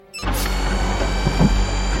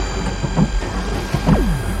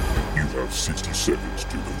have 60 seconds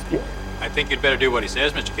to comply. I think you'd better do what he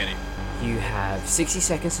says, Mr. Kinney. You have 60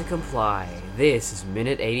 seconds to comply. This is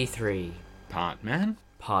minute 83. Part man?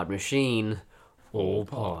 Pod machine. All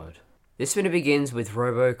pod. This minute begins with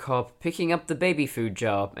RoboCop picking up the baby food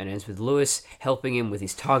jar and ends with Lewis helping him with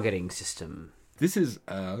his targeting system. This is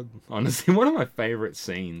honestly one of my favorite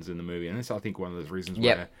scenes in the movie, and it's I think one of those reasons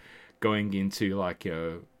where going into like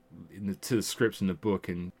to the scripts in the book,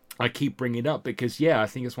 and I keep bringing it up because I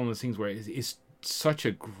think it's one of those things where it's such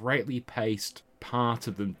a greatly paced part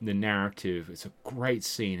of the narrative. It's a great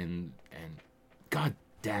scene, and god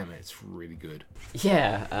damn it, it's really good.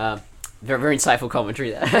 Yeah, very, very insightful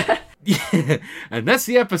commentary there. Yeah, and that's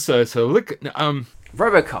the episode. So look,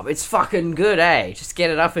 RoboCop, it's fucking good, eh? Just get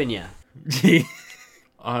it up in you.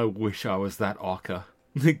 I wish I was that Ocker.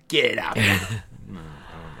 Get up. No,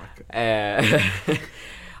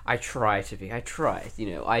 I try to be. I try.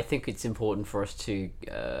 I think it's important for us to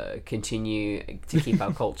continue to keep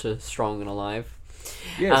our culture strong and alive.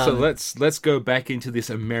 Yeah, so let's go back into this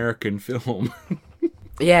American film.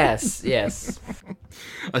 Yes.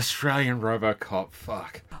 Australian RoboCop,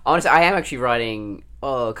 fuck. Honestly, I am actually writing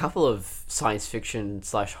a couple of science fiction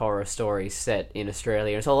 / horror stories set in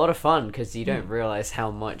Australia. It's a lot of fun because you don't realise how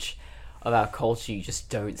much of our culture you just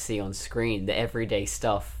don't see on screen. The everyday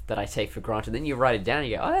stuff that I take for granted. Then you write it down and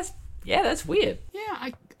you go, oh, that's weird. Yeah,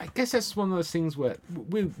 I guess that's one of those things where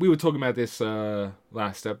we were talking about this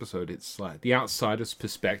last episode. It's like the outsider's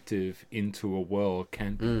perspective into a world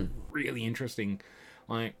can be really interesting.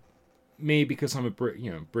 Like me, because I'm a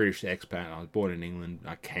British expat. I was born in England.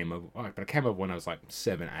 I came over when I was like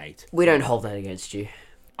 7, 8. We don't hold that against you.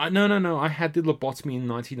 No. I had the lobotomy in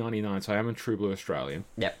 1999, so I am a true blue Australian.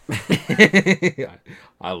 Yep.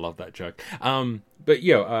 I love that joke. But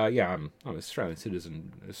I'm an Australian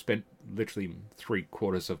citizen. I spent literally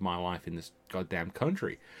 3/4 of my life in this goddamn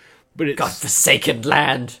country. But it's godforsaken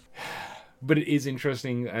land. But it is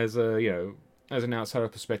interesting as an outsider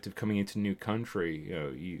perspective coming into new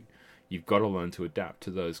country. You've got to learn to adapt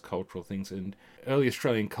to those cultural things. And early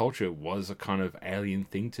Australian culture was a kind of alien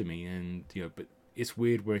thing to me. And but it's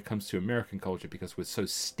weird when it comes to American culture because we're so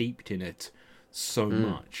steeped in it so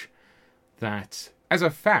much that, as a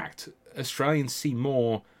fact, Australians see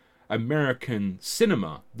more American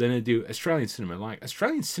cinema than they do Australian cinema. Like,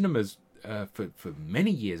 Australian cinemas for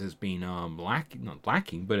many years has been not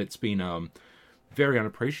lacking, but it's been very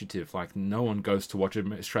unappreciative. Like, no one goes to watch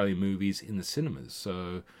Australian movies in the cinemas,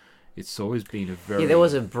 so it's always been a very... Yeah, there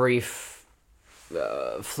was a brief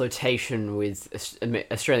flirtation with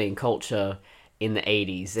Australian culture in the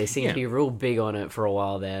 80s. They seemed to be real big on it for a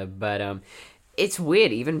while there, but it's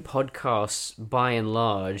weird. Even podcasts, by and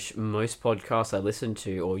large, most podcasts I listen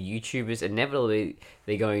to, or YouTubers, inevitably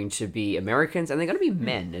they're going to be Americans, and they're going to be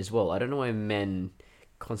men as well. I don't know why men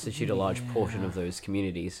constitute a large portion of those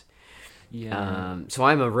communities. Yeah. So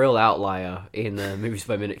I'm a real outlier in the Movies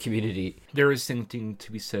by Minute community. There is something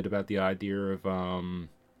to be said about the idea of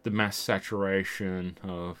the mass saturation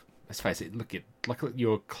of... Let's face it, look at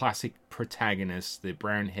your classic protagonist, the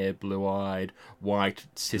brown-haired, blue-eyed, white,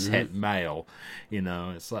 cishet male.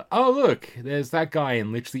 It's like, oh, look, there's that guy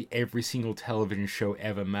in literally every single television show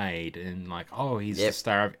ever made. And like, oh, he's the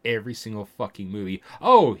star of every single fucking movie.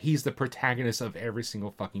 Oh, he's the protagonist of every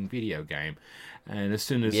single fucking video game. And as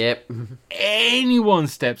soon as anyone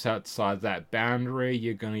steps outside that boundary,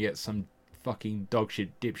 you're going to get some fucking dogshit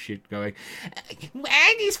dipshit going,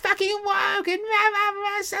 and he's fucking woke and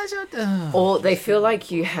or they feel like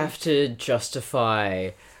you have to justify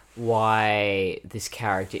why this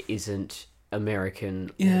character isn't American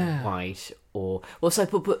or white, or it's like,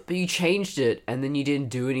 but you changed it and then you didn't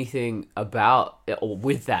do anything about it, or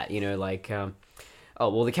with that, the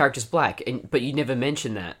character's black, but you never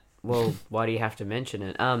mention that. Well, why do you have to mention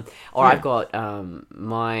it? I've got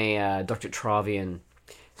my Dr. Travian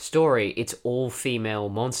story. It's all female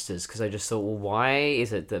monsters, because I just thought, well, why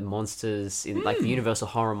is it that monsters in like the Universal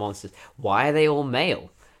horror monsters, why are they all male?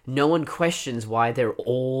 No one questions why they're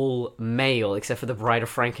all male except for the Bride of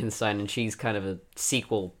Frankenstein, and she's kind of a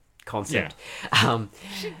sequel concept.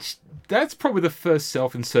 That's probably the first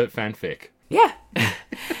self-insert fanfic. Yeah.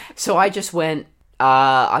 So I just went,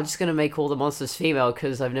 I'm just going to make all the monsters female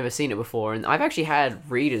because I've never seen it before. And I've actually had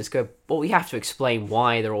readers go, well, we have to explain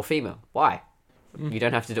why they're all female. Why? You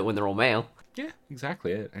don't have to do it when they're all male. Yeah,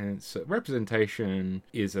 exactly it. And so representation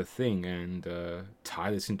is a thing, and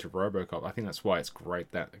tie this into RoboCop. I think that's why it's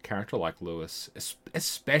great that a character like Lewis,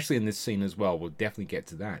 especially in this scene as well, we'll definitely get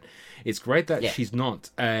to that. It's great that she's not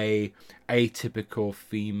a atypical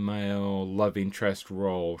female love interest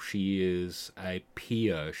role. She is a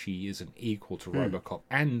peer. She is an equal to RoboCop.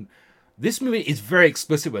 And this movie is very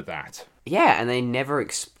explicit with that. Yeah, and they never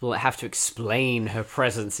have to explain her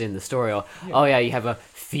presence in the story, or oh yeah, you have a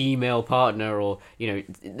female partner, or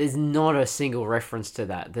there's not a single reference to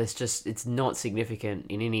that. It's not significant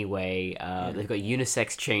in any way. They've got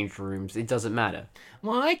unisex change rooms. It doesn't matter.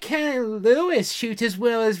 Why can't Lewis shoot as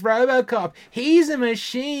well as RoboCop? He's a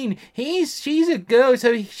machine. She's a girl,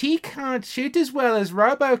 so she can't shoot as well as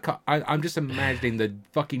RoboCop. I'm just imagining the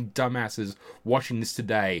fucking dumbasses watching this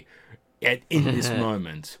today, in this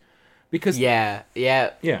moment. Because yeah,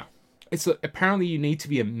 it's apparently you need to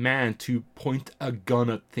be a man to point a gun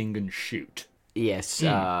at thing and shoot. Yes,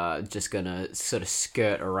 just gonna sort of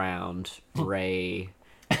skirt around Rey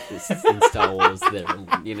in Star Wars. There,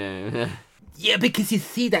 Yeah, because you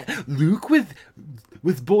see that Luke with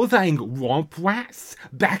bullseyeing Womp Rats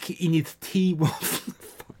back in his tea.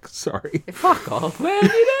 Fuck, sorry. Fuck off, man.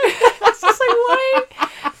 It's just like why?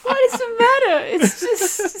 Why does it matter? It's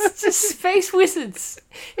just space wizards.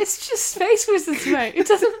 It's just space wizards, mate. It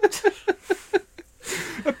doesn't.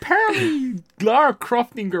 Apparently, Lara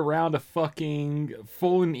Crofting around a fucking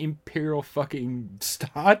fallen Imperial fucking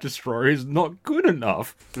Star Destroyer is not good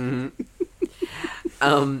enough.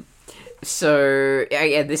 So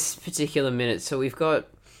yeah, this particular minute. So we've got.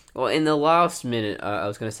 Well, in the last minute, I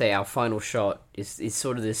was going to say our final shot is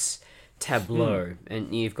sort of this tableau,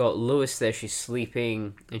 and you've got Lewis there. She's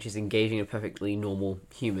sleeping, and she's engaging a perfectly normal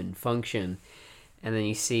human function. And then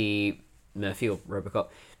you see Murphy or RoboCop.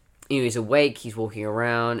 He's awake. He's walking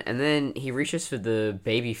around, and then he reaches for the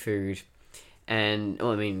baby food, and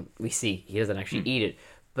we see he doesn't actually eat it,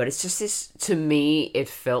 but it's just this. To me, it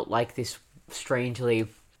felt like this strangely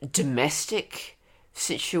domestic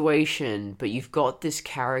situation, but you've got this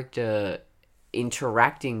character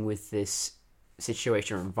interacting with this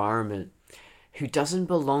situation or environment who doesn't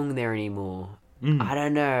belong there anymore. I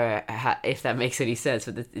don't know if that makes any sense,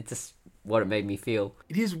 but it's just what it made me feel.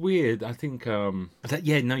 It is weird. I think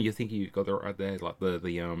you think you got it right there, like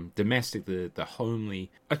the domestic, the homely.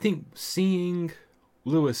 I think seeing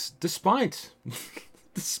Lewis, despite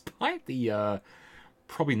the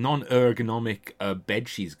probably non-ergonomic bed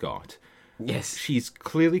she's got. Yes. She's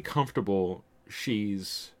clearly comfortable.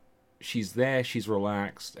 She's there, she's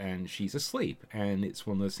relaxed, and she's asleep. And it's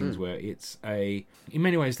one of those things where in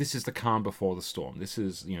many ways, this is the calm before the storm. This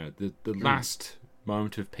is, the last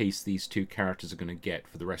moment of peace these two characters are going to get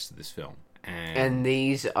for the rest of this film. And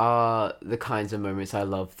these are the kinds of moments I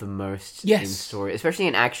love the most in story, especially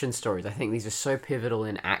in action stories. I think these are so pivotal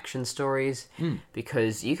in action stories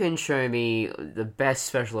because you can show me the best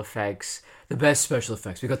special effects. We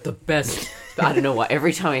got the best. I don't know why.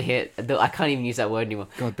 Every time I hit, I can't even use that word anymore.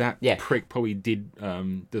 God, that prick probably did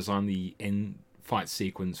design the end fight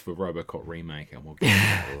sequence for RoboCop remake, and we'll get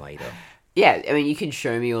to that later. Yeah, you can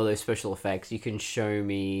show me all those special effects. You can show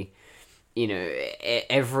me,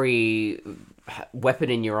 every weapon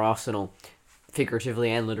in your arsenal, figuratively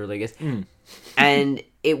and literally, I guess. And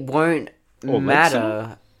it won't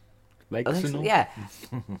matter. Yeah.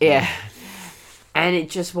 Yeah. And it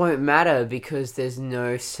just won't matter because there's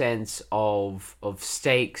no sense of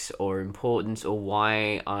stakes or importance or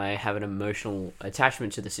why I have an emotional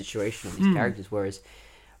attachment to the situation of these characters. Whereas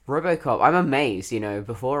RoboCop, I'm amazed,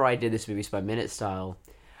 before I did this Movies by Minute style,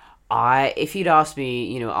 if you'd asked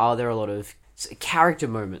me, are there a lot of character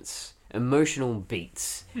moments, emotional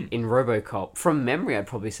beats in RoboCop, from memory, I'd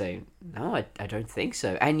probably say, no, I don't think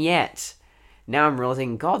so. And yet, now I'm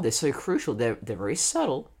realizing, God, they're so crucial. They're very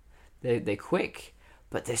subtle. They're quick,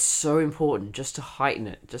 but they're so important just to heighten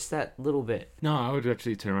it, just that little bit. No, I would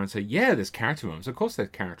actually turn around and say, yeah, there's character moments. Of course there's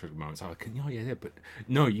character moments. But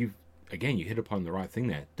no, you hit upon the right thing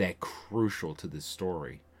there. They're crucial to this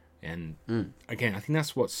story. And again, I think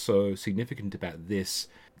that's what's so significant about this,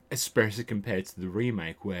 especially compared to the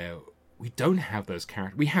remake, where we don't have those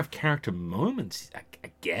characters. We have character moments, I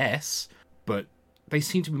guess, but they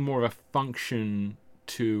seem to be more of a function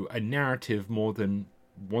to a narrative more than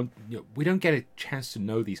one. We don't get a chance to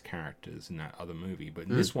know these characters in that other movie, but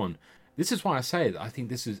in this one, this is why I say that I think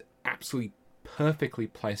this is absolutely perfectly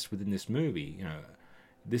placed within this movie.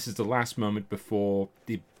 This is the last moment before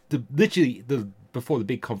before the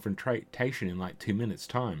big confrontation in like 2 minutes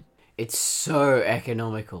time. It's so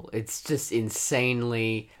economical. It's just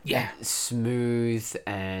insanely smooth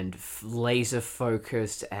and laser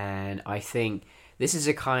focused, and I think this is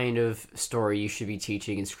a kind of story you should be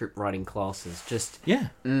teaching in script writing classes. Just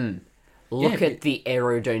look at the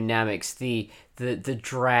aerodynamics, the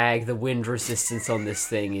drag, the wind resistance on this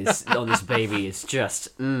thing is on this baby is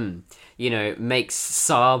just makes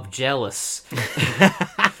Saab jealous.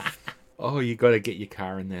 Oh, you got to get your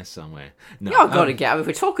car in there somewhere. No, I've got to get. If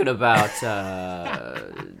we're talking about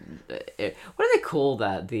what do they call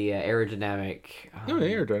that? The aerodynamic.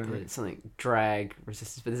 Aerodynamic. Something drag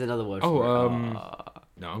resistance. But there's another word. Oh, for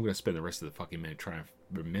it. no, I'm going to spend the rest of the fucking minute trying to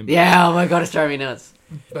remember. Yeah. Oh my god, it's driving me nuts.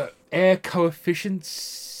 But air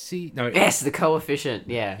coefficiency. No. Yes, the coefficient.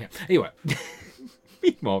 Yeah. Anyway,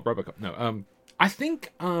 meanwhile, RoboCop. No. I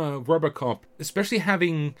think RoboCop, especially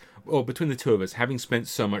between the two of us, having spent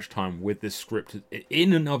so much time with this script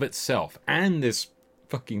in and of itself, and this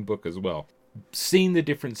fucking book as well, seeing the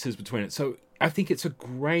differences between it. So I think it's a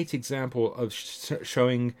great example of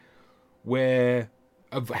showing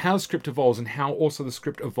of how the script evolves, and how also the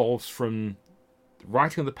script evolves from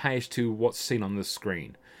writing on the page to what's seen on the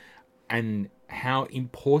screen, and how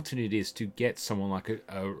important it is to get someone like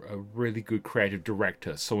a really good creative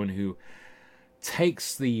director, someone who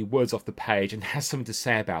takes the words off the page and has something to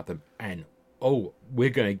say about them. And we're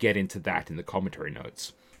going to get into that in the commentary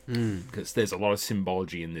notes, because there's a lot of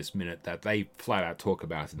symbology in this minute that they flat out talk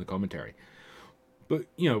about in the commentary. But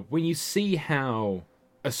when you see how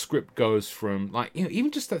a script goes from, like,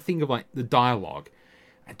 even just that thing of like the dialogue,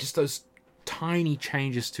 and just those tiny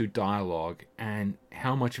changes to dialogue, and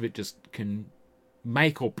how much of it just can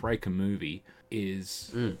make or break a movie,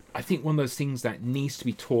 is I think one of those things that needs to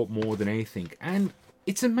be taught more than anything. And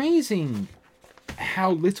it's amazing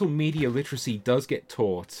how little media literacy does get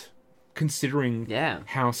taught, considering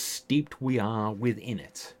how steeped we are within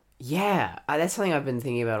it. Yeah, that's something I've been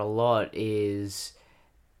thinking about a lot, is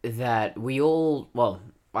that we all, well,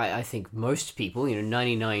 I think most people,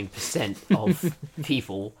 99% of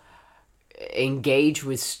people engage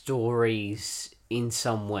with stories in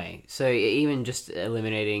some way. So even just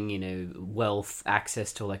eliminating, wealth,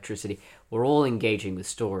 access to electricity, we're all engaging with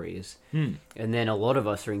stories. And then a lot of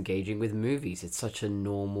us are engaging with movies. It's such a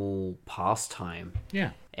normal pastime.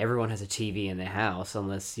 Yeah. Everyone has a TV in their house,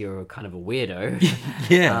 unless you're kind of a weirdo.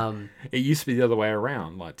 Yeah. It used to be the other way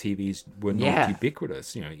around. Like, TVs were not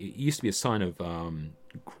ubiquitous. It used to be a sign of...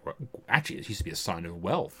 Actually, it used to be a sign of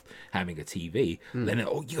wealth, having a TV. Then,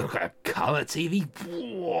 you got a colour TV?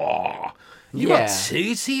 Whoa. You got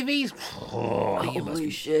 2 TVs? Oh, you must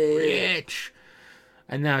be rich.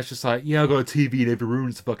 And now it's just like, I got a TV in every room.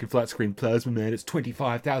 It's a fucking flat screen plasma, man. It's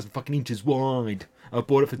 25,000 fucking inches wide. I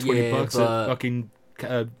bought it for $20 at fucking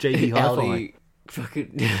JD Hi-Fi. Aldi,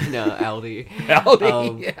 fucking no, Aldi.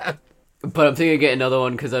 Aldi, yeah. But I'm thinking of getting another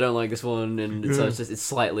one because I don't like this one, and so it's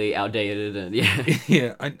slightly outdated, and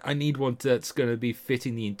yeah. I need one that's going to be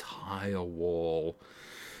fitting the entire wall.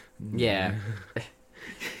 Yeah.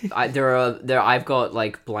 I've got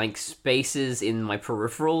like blank spaces in my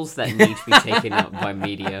peripherals that need to be taken up by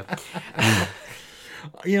media.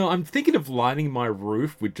 I'm thinking of lining my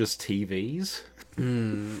roof with just TVs.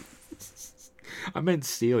 I meant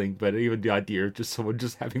ceiling, but even the idea of just someone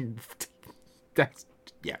just having that's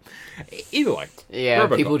either way. Yeah,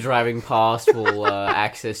 RoboCop. People driving past will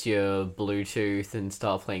access your Bluetooth and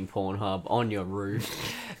start playing Pornhub on your roof.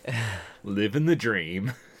 Living the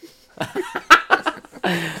dream.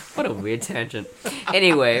 What a weird tangent.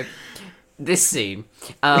 Anyway, this scene.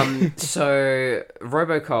 So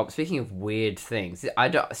RoboCop. Speaking of weird things, I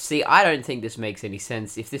don't think this makes any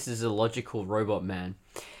sense. If this is a logical robot man,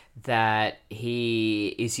 that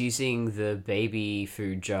he is using the baby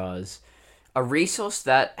food jars, a resource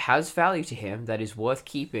that has value to him, that is worth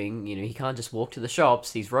keeping. He can't just walk to the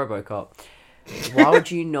shops. He's RoboCop. Why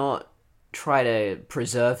would you not try to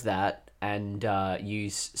preserve that and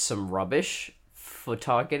use some rubbish for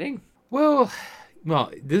targeting? Well,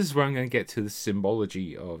 this is where I'm going to get to the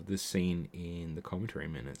symbology of this scene in the commentary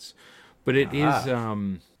minutes. But it is...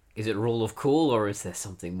 Is it rule of cool, or is there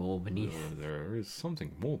something more beneath? There is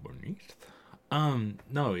something more beneath.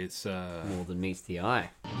 No, it's... more than meets the eye.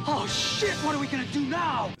 Oh, shit! What are we going to do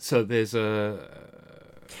now? So there's a...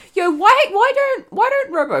 Yo, why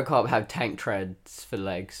don't RoboCop have tank treads for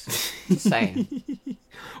legs? Just saying.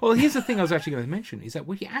 Well, here's the thing I was actually going to mention, is that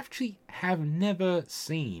we actually have never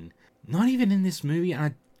seen, not even in this movie, and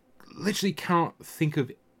I literally cannot think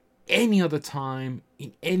of any other time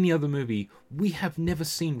in any other movie, we have never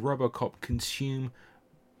seen RoboCop consume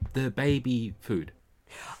the baby food.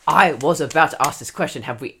 I was about to ask this question.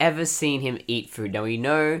 Have we ever seen him eat food? Now, we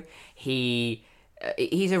know he's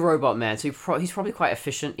a robot man, so he's probably quite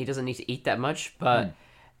efficient. He doesn't need to eat that much, but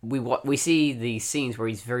we see these scenes where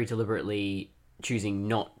he's very deliberately choosing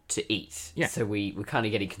not to eat. Yeah. So we're kind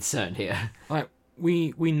of getting concerned here. Like,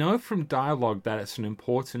 we know from dialogue that it's an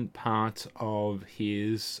important part of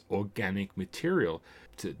his organic material.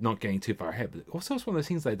 To not getting too far ahead, but also it's one of those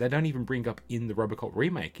things that they don't even bring up in the RoboCop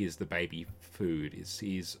remake. Is the baby food is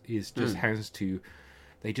just has to,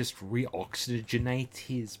 they just reoxygenate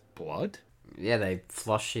his blood. Yeah, they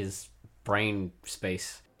flush his brain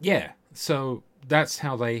space. Yeah, so that's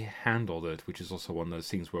how they handled it, which is also one of those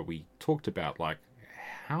things where we talked about, like,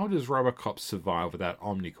 how does RoboCop survive without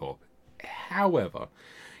Omnicorp? However,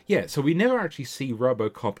 yeah, so we never actually see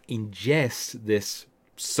RoboCop ingest this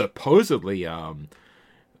supposedly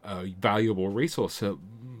valuable resource. So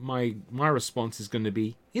my response is going to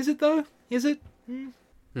be, is it though? Is it? You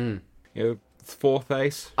know, fourth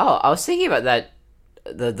ace. Oh, I was thinking about that,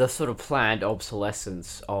 the sort of planned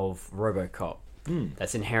obsolescence of RoboCop.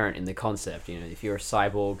 That's inherent in the concept. You know, if you're a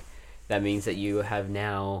cyborg, that means that you have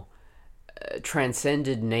now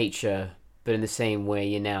transcended nature, but in the same way,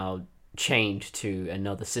 you're now chained to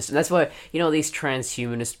another system. That's why, you know, these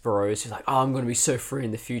transhumanist bros who's like, oh, I'm going to be so free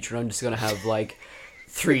in the future, and I'm just going to have like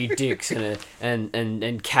 3 dicks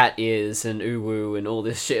and cat ears and uwu and all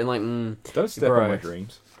this shit. And like, Don't step on my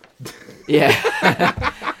dreams.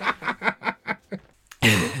 Yeah.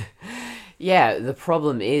 Yeah, the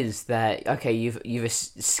problem is that, okay, you've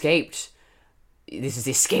escaped. This is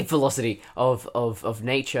the escape velocity of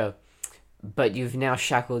nature, but you've now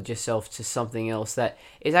shackled yourself to something else that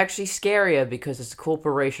is actually scarier because it's a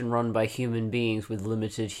corporation run by human beings with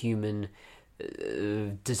limited human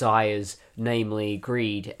desires, namely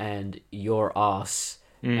greed and your ass.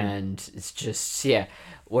 And it's just, yeah.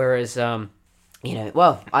 Whereas, you know,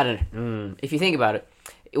 well, I don't know. If you think about it,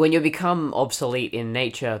 when you become obsolete in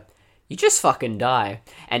nature, you just fucking die.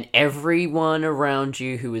 And everyone around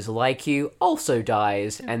you who is like you also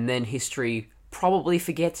dies. And then history probably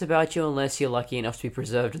forgets about you unless you're lucky enough to be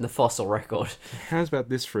preserved in the fossil record. How's about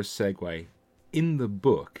this for a segue? In the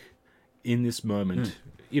book, in this moment,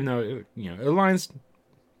 even though, you know, it aligns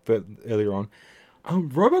but earlier on,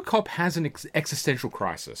 RoboCop has an existential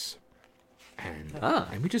crisis. And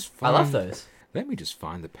let me just find... I love those. Let me just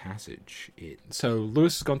find the passage. So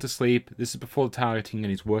Lewis has gone to sleep. This is before the targeting, and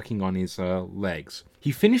he's working on his legs.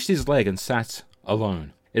 He finished his leg and sat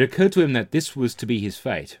alone. It occurred to him that this was to be his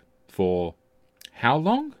fate. For how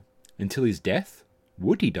long? Until his death?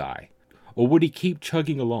 Would he die? Or would he keep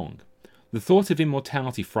chugging along? The thought of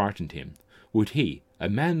immortality frightened him. Would he, a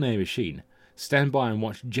man-made machine, stand by and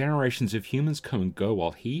watch generations of humans come and go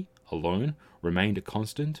while he, alone, remained a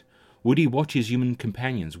constant? Would he watch his human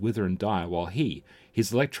companions wither and die while he,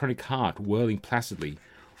 his electronic heart whirling placidly,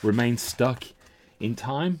 remained stuck in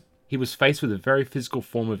time? He was faced with a very physical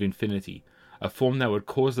form of infinity, a form that would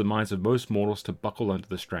cause the minds of most mortals to buckle under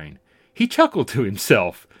the strain. He chuckled to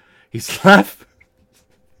himself. His laugh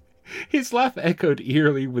echoed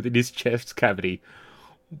eerily within his chest cavity.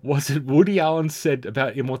 Was it Woody Allen said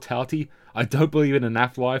about immortality? I don't believe in an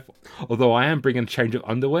afterlife, although I am bringing a change of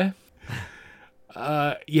underwear.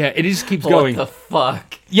 Yeah, it just keeps going. What the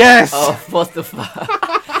fuck? Yes! Oh, what the fuck?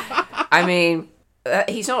 I mean,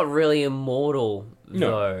 he's not really immortal,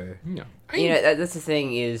 though. No. You know, that's the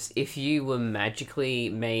thing is, if you were magically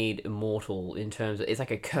made immortal in terms of, it's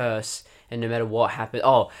like a curse, and no matter what happened...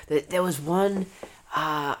 Oh, there was one...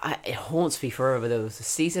 it haunts me forever. There was a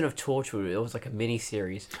season of Torchwood. It was like a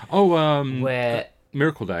mini-series. Where...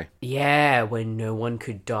 Miracle Day. Yeah, when no one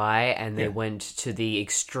could die, and they went to the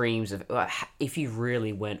extremes of... if you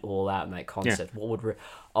really went all out in that concept, what would...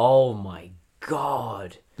 Oh my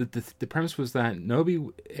god. The premise was that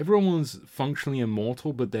everyone was functionally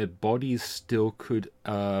immortal, but their bodies still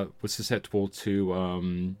were susceptible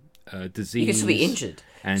to disease. You could still be injured.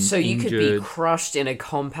 You could be crushed in a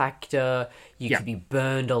compactor, you could be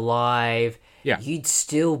burned alive... Yeah. You'd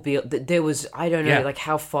still be... There was... I don't know, like,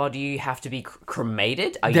 how far do you have to be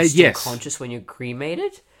cremated? Are you still conscious when you're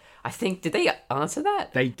cremated? I think... Did they answer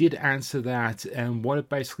that? They did answer that, and what it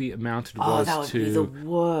basically amounted was Oh, that would be the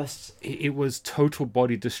worst. It was total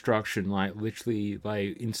body destruction, like, literally,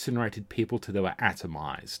 like, incinerated people till they were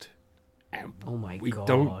atomized. And oh my god. We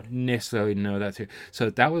don't necessarily know that too. So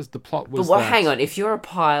that was the plot. Hang on. If you're a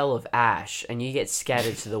pile of ash and you get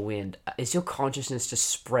scattered to the wind, is your consciousness just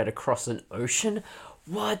spread across an ocean?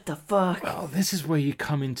 What the fuck? Well, this is where you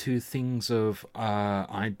come into things of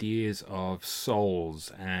ideas of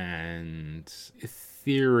souls and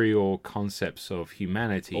ethereal concepts of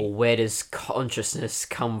humanity. Or where does consciousness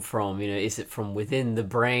come from? You know, is it from within the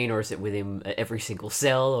brain, or is it within every single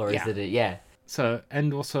cell, or is it So,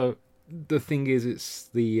 and also, the thing is, it's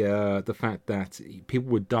the fact that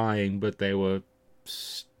people were dying, but they were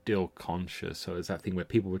still conscious. So it's that thing where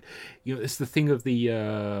people would, it's the thing of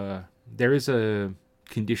the there is a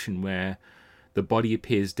condition where the body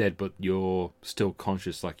appears dead, but you're still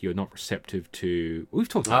conscious, like you're not receptive to. We've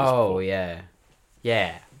talked about this before.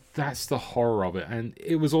 Yeah. That's the horror of it, and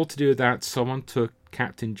it was all to do with that. Someone took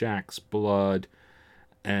Captain Jack's blood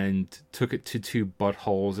and took it to 2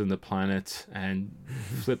 buttholes in the planet and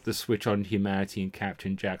flipped the switch on humanity and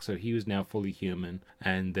Captain Jack, so he was now fully human.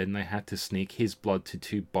 And then they had to sneak his blood to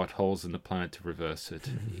 2 buttholes in the planet to reverse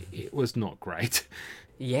it. It was not great.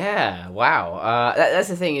 Yeah, wow. That's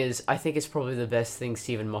the thing is, I think it's probably the best thing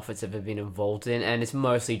Stephen Moffat's ever been involved in, and it's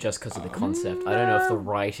mostly just because of the concept. I don't know if the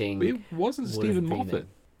writing... It wasn't Stephen Moffat.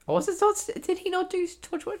 Oh, was it not? Did he not do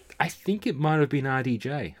Torchwood? I think it might have been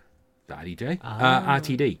RDJ.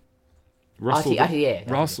 RTD. Russell, yeah.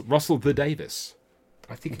 Russell the Davis.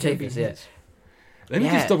 I think Davis, yeah. Let me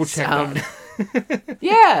just double check that.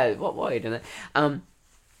 Yeah, why are you doing that?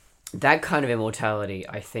 That kind of immortality,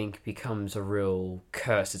 I think, becomes a real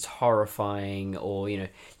curse. It's horrifying, or, you know,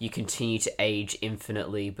 you continue to age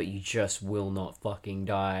infinitely, but you just will not fucking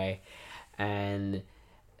die. And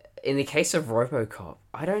in the case of RoboCop,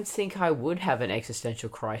 I don't think I would have an existential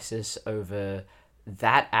crisis over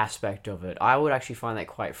that aspect of it. I would actually find that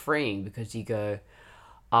quite freeing, because you go,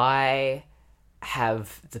 I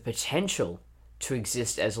have the potential to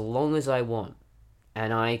exist as long as I want,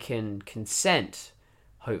 and I can consent,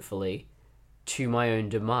 hopefully, to my own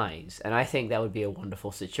demise. And I think that would be a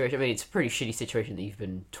wonderful situation. I mean, it's a pretty shitty situation that you've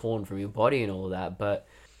been torn from your body and all of that, but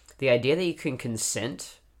the idea that you can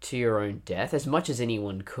consent to your own death as much as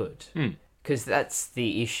anyone could, because that's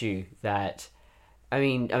the issue that... I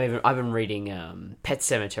mean, I've been reading Pet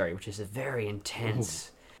Sematary, which is a very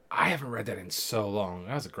intense... I haven't read that in so long.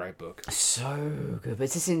 That was a great book. So good. But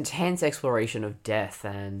it's this intense exploration of death.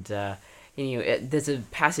 And, there's a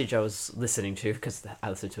passage I was listening to, because I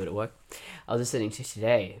listened to it at work. I was listening to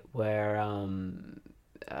today, where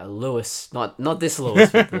Lewis, not this Lewis,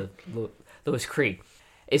 but Lewis Creed,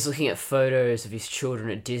 is looking at photos of his children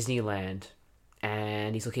at Disneyland.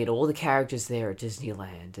 And he's looking at all the characters there at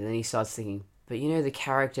Disneyland. And then he starts thinking... But you know, the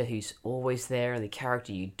character who's always there, and the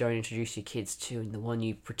character you don't introduce your kids to, and the one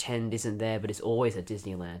you pretend isn't there, but is always at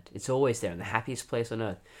Disneyland. It's always there, in the happiest place on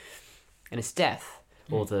earth. And it's death.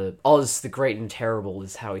 Or the Oz, the Great and Terrible,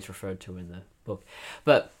 is how he's referred to in the book.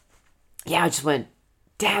 But, yeah, I just went,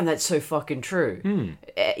 damn, that's so fucking true.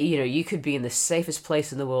 You could be in the safest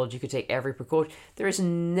place in the world, you could take every precaution. There is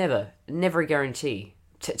never a guarantee.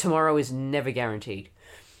 Tomorrow is never guaranteed.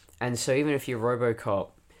 And so even if you're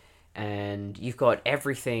RoboCop, and you've got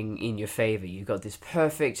everything in your favor. You've got this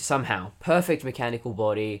perfect mechanical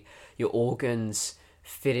body. Your organs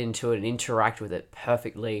fit into it and interact with it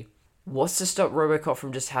perfectly. What's to stop RoboCop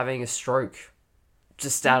from just having a stroke?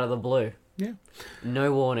 Just out of the blue. Yeah.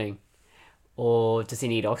 No warning. Or does he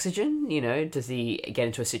need oxygen? Does he get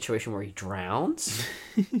into a situation where he drowns?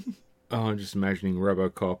 Oh, I'm just imagining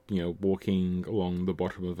RoboCop, walking along the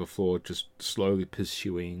bottom of a floor, just slowly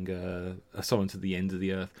pursuing someone to the end of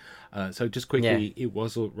the earth. So just quickly, It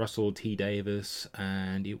was Russell T. Davis,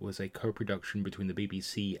 and it was a co-production between the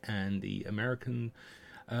BBC and the American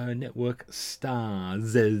network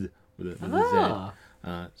Starz, with a Z.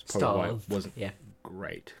 It's probably why it wasn't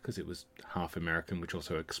great, because it was half American, which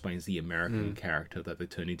also explains the American character that they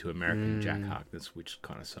turned into American Jack Harkness, which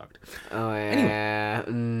kind of sucked. Oh, yeah.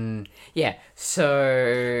 Anyway. Yeah,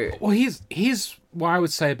 so... Well, here's what I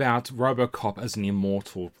would say about RoboCop as an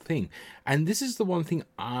immortal thing. And this is the one thing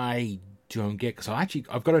I don't get, because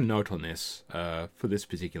I've got a note on this for this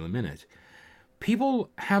particular minute.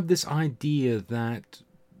 People have this idea that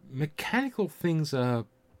mechanical things are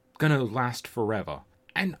going to last forever.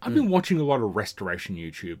 And I've been watching a lot of restoration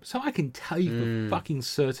YouTube, so I can tell you for fucking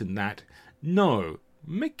certain that, no,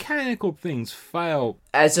 mechanical things fail.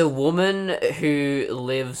 As a woman who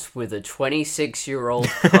lives with a 26-year-old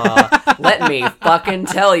car, let me fucking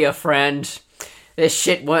tell you, friend, this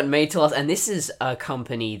shit weren't made to last. And this is a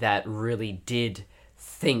company that really did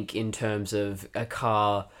think in terms of a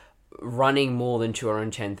car running more than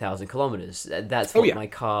 210,000 kilometers. That's what my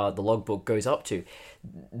car, the logbook, goes up to.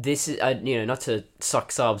 This is, not to suck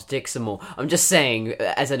Saab's dick some more. I'm just saying,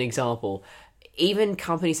 as an example, even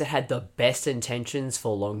companies that had the best intentions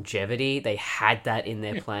for longevity, they had that in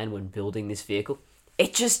their plan when building this vehicle.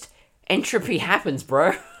 It just, entropy happens,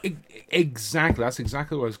 bro. Exactly. That's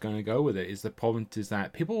exactly where I was going to go with it. Is the problem is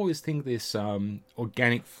that people always think this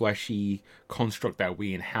organic, fleshy construct that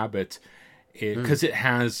we inhabit, because it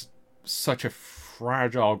has such a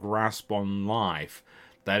fragile grasp on life,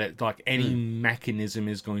 that it, like any mechanism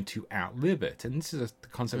is going to outlive it. And this is the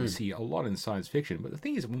concept we see a lot in science fiction. But the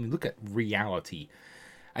thing is, when we look at reality,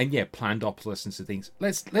 and planned obsolescence and things,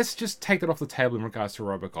 let's just take that off the table in regards to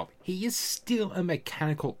RoboCop. He is still a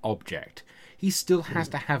mechanical object. He still has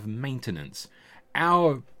to have maintenance.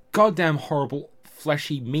 Our goddamn horrible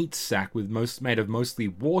fleshy meat sack made of mostly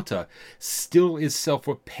water still is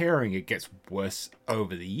self-repairing. It gets worse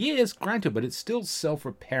over the years, granted, but it's still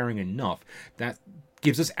self-repairing enough that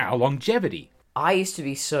gives us our longevity. I used to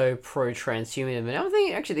be so pro-transhumanism, and I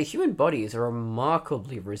think actually the human body is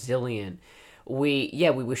remarkably resilient. We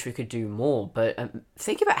wish we could do more, but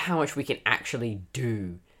think about how much we can actually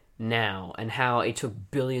do now, and how it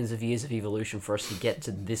took billions of years of evolution for us to get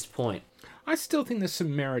to this point. I still think there's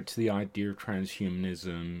some merit to the idea of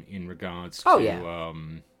transhumanism in regards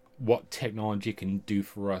to what technology can do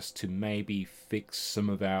for us to maybe fix some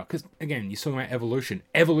of our... Because, again, you're talking about evolution.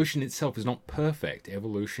 Evolution itself is not perfect.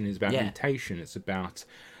 Evolution is about mutation. It's about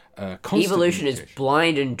constant Evolution mutation. is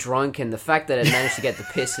blind and drunk, and the fact that it managed to get the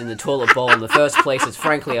piss in the toilet bowl in the first place is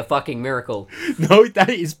frankly a fucking miracle. No,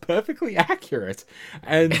 that is perfectly accurate.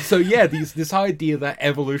 And so, yeah, this idea that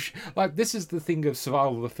evolution... Like, this is the thing of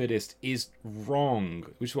survival of the fittest is wrong,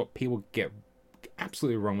 which is what people get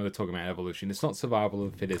absolutely wrong when they're talking about evolution. It's not survival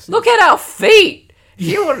of the fittest. Look at our feet! If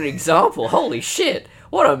you want an example, holy shit,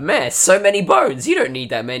 what a mess. So many bones. You don't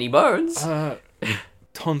need that many bones.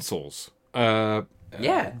 Tonsils.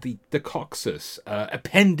 Yeah. The coccyx.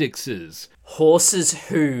 Appendixes. Horses'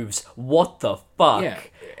 hooves. What the fuck? Yeah.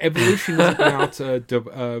 Evolution is about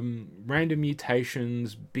random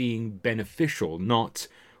mutations being beneficial, not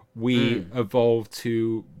we evolve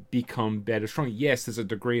to become better, stronger. Yes, there's a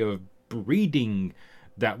degree of breeding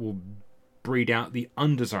that will breed out the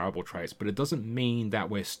undesirable traits, but it doesn't mean that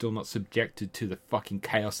we're still not subjected to the fucking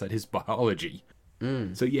chaos that is biology.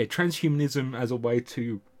 So yeah, transhumanism as a way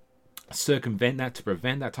to circumvent that, to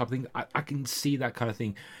prevent that type of thing, I can see that kind of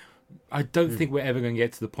thing. I don't think we're ever going to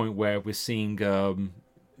get to the point where we're seeing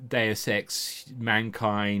Deus Ex,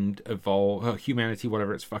 mankind evolve, humanity,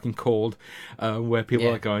 whatever it's fucking called, where people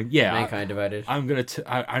are going, mankind divided. I'm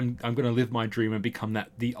gonna live my dream and become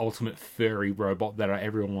the ultimate furry robot that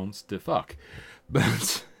everyone wants to fuck.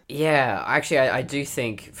 But yeah, actually, I do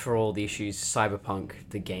think for all the issues Cyberpunk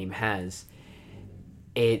the game has,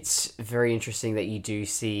 it's very interesting that you do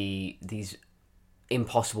see these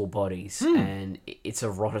impossible bodies, and it's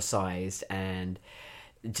eroticized, and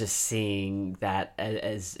just seeing that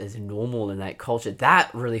as normal in that culture,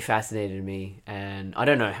 that really fascinated me. And I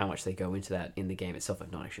don't know how much they go into that in the game itself.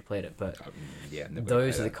 I've not actually played it, but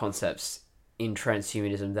those are the concepts in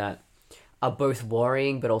transhumanism that are both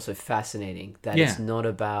worrying but also fascinating. That it's not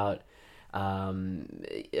about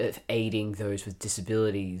aiding those with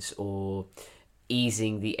disabilities or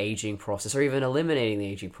easing the aging process or even eliminating the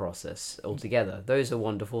aging process altogether. Those are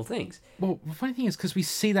wonderful things. Well, the funny thing is, because we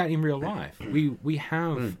see that in real life, we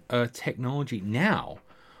have technology now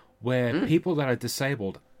where people that are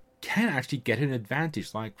disabled can actually get an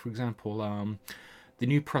advantage. Like, for example, the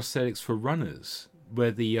new prosthetics for runners,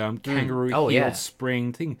 where the kangaroo heel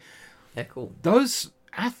spring thing. Yeah, cool. Those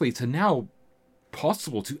athletes are now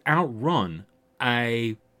possible to outrun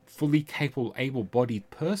a fully capable, able-bodied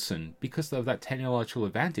person because of that technological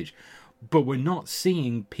advantage. But we're not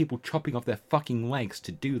seeing people chopping off their fucking legs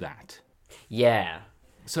to do that. Yeah.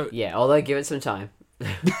 So yeah, although give it some time.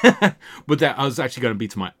 But that I was actually going to be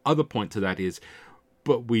to my other point to that is,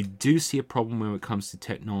 but we do see a problem when it comes to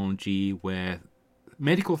technology where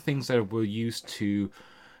medical things that were used to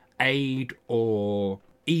aid or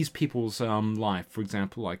ease people's life, for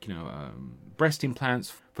example, like, breast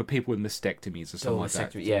implants for people with mastectomies or something like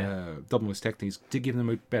that. Double mastectomies to give them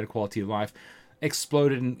a better quality of life,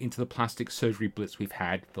 exploded into the plastic surgery blitz we've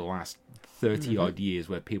had for the last 30 odd years,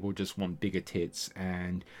 where people just want bigger tits,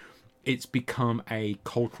 and it's become a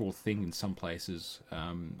cultural thing in some places.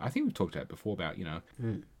 I think we've talked about it before about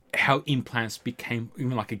how implants became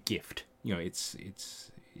even like a gift.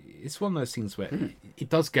 It's one of those things where it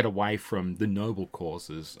does get away from the noble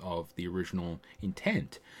causes of the original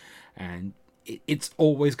intent, and it's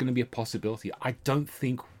always going to be a possibility. I don't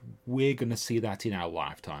think we're going to see that in our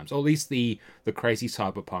lifetimes, or at least the crazy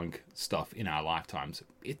cyberpunk stuff in our lifetimes.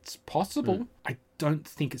 It's possible. I don't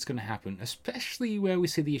think it's going to happen, especially where we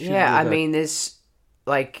see the issue. Yeah, I mean, there's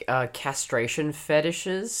like castration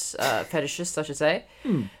fetishists, I should say.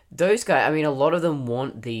 Those guys, I mean, a lot of them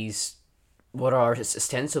want these what are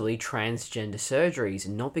ostensibly transgender surgeries,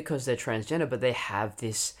 not because they're transgender, but they have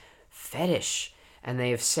this fetish, and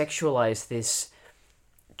they have sexualized this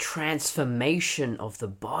transformation of the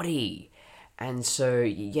body. And so,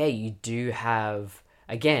 yeah, you do have,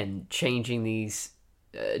 again, changing these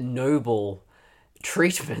noble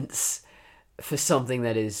treatments for something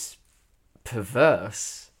that is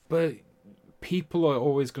perverse. But people are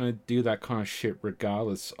always going to do that kind of shit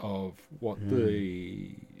regardless of what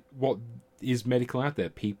what is medical out there.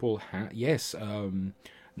 People that's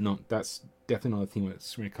definitely not a thing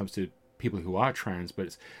when it comes to people who are trans,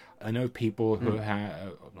 but I know people who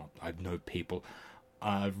have.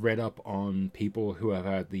 I've read up on people who have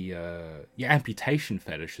had the amputation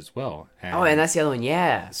fetish as well. And that's the other one,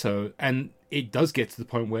 yeah. So, and it does get to the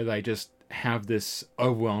point where they just have this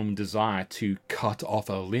overwhelming desire to cut off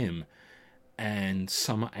a limb, and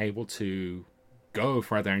some are able to go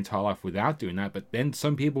for their entire life without doing that, but then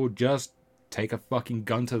some people just take a fucking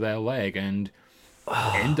gun to their leg and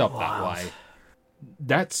end up that way.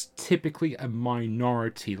 That's typically a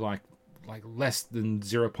minority, like less than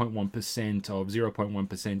 0.1% of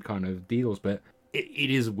 0.1% kind of deals, but it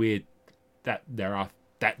is weird that there are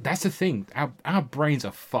that's the thing. Our brains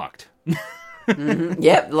are fucked.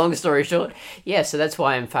 Yep, long story short. Yeah, so that's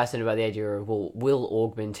why I'm fascinated by the idea of, well, will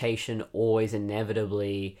augmentation always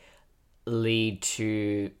inevitably lead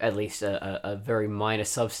to at least a very minor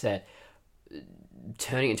subset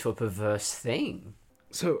turning into a perverse thing?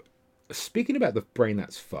 So, speaking about the brain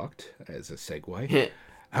that's fucked, as a segue,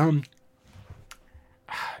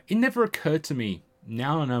 it never occurred to me,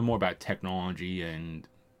 now I know more about technology and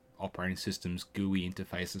operating systems, GUI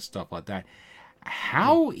interfaces, stuff like that,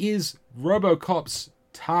 how is RoboCop's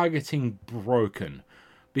targeting broken?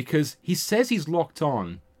 Because he says he's locked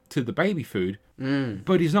on to the baby food,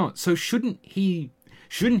 but he's not. So shouldn't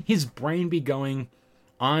his brain be going,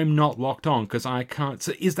 I'm not locked on because I can't?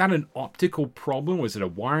 So is that an optical problem, or is it a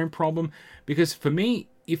wiring problem? Because for me,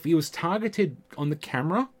 if he was targeted on the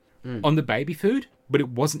camera, on the baby food, but it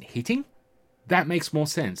wasn't hitting, that makes more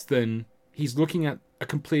sense than he's looking at a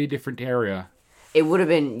completely different area. It would have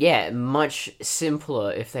been, much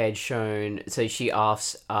simpler if they had shown... So she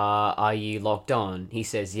asks, are you locked on? He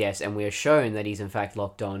says yes, and we are shown that he's in fact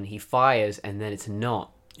locked on. He fires, and then it's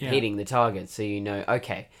not hitting the target. So you know,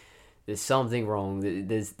 okay, there's something wrong.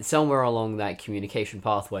 There's somewhere along that communication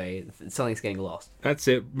pathway, something's getting lost. That's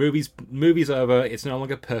it. Movie's over. It's no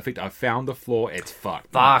longer perfect. I found the flaw. It's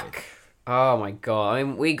fucked. Fuck. Oh my god. I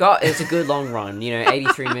mean, it's a good long run.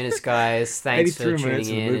 83 minutes, guys. Thanks for tuning minutes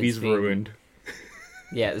in. And the movie's ruined.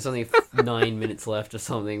 Yeah, there's only 9 minutes left or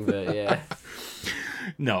something, but yeah.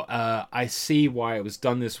 No, I see why it was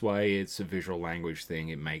done this way. It's a visual language thing.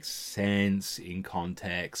 It makes sense in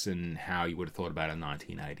context and how you would have thought about it in the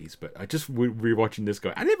 1980s. But I just rewatching this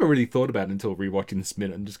I never really thought about it until rewatching this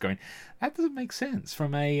minute and just going, that doesn't make sense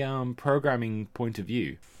from a programming point of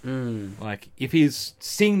view. Like, if he's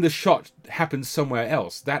seeing the shot happen somewhere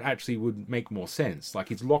else, that actually would make more sense. Like,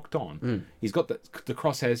 he's locked on. He's got the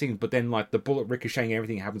crosshairs in, but then, like, the bullet ricocheting,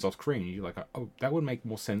 everything happens off screen. You're like, oh, that would make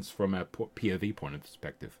more sense from a POV point of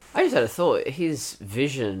perspective. I just had a thought. His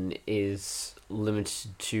vision is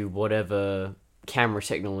limited to whatever camera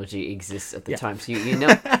technology exists at the time. So you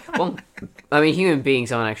know, well, I mean, human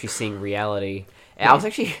beings aren't actually seeing reality. I was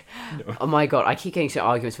actually, oh my god, I keep getting into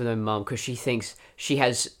arguments with my mum because she thinks she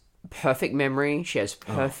has perfect memory. She has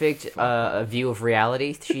perfect a view of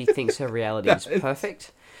reality. She thinks her reality is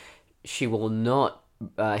perfect. She will not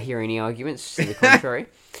hear any arguments to the contrary.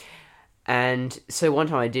 And so one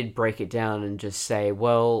time I did break it down and just say,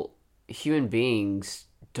 well, human beings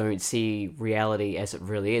don't see reality as it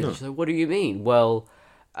really is. So what do you mean? Well,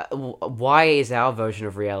 why is our version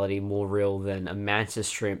of reality more real than a mantis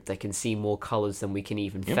shrimp that can see more colors than we can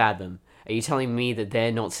even fathom? Are you telling me that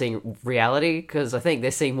they're not seeing reality? Because I think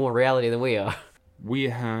they're seeing more reality than we are. We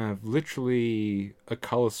have literally a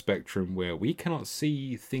color spectrum where we cannot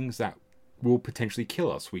see things that will potentially kill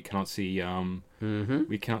us. We cannot see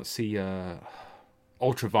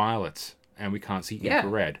ultraviolet, and we can't see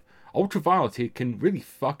infrared. Ultraviolet, it can really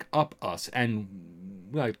fuck up us, and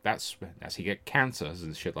like that's how you get cancers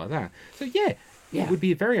and shit like that. So it would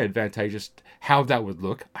be very advantageous. How that would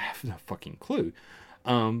look, I have no fucking clue,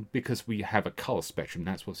 because we have a color spectrum.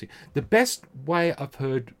 That's what. The best way I've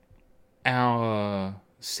heard our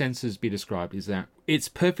sensors be described is that it's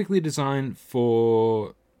perfectly designed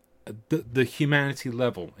for the humanity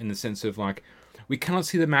level, in the sense of, like, we cannot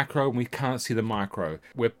see the macro and we can't see the micro.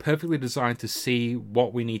 We're perfectly designed to see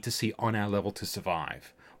what we need to see on our level to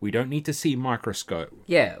survive. We don't need to see macroscopic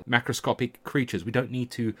creatures. We don't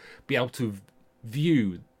need to be able to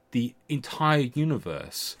view the entire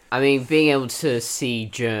universe. I mean, being able to see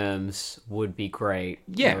germs would be great.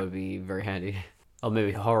 Yeah. That would be very handy. Or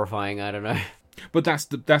maybe horrifying, I don't know. But that's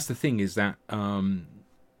the thing, is that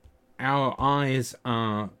our eyes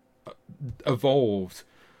are evolved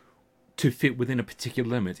to fit within a particular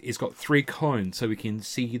limit. It's got 3 cones, so we can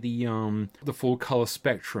see the full color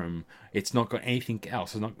spectrum. It's not got anything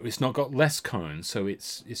else. It's not got less cones, so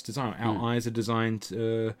it's designed. Our eyes are designed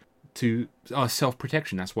to to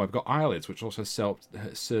self-protection. That's why I've got eyelids, which also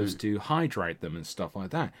serves to hydrate them and stuff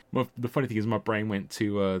like that. Well, the funny thing is my brain went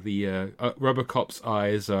to the Robocop's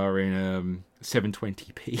eyes are in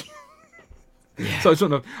 720p. Yeah. So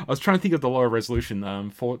I was trying to think of the lower resolution,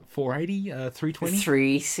 480, 320?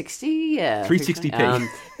 360, yeah. 360p.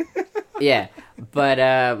 Yeah, but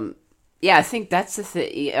yeah, I think that's the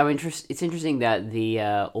thing. I mean, it's interesting that the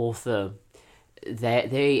author,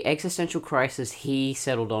 the existential crisis he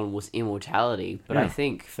settled on was immortality. But I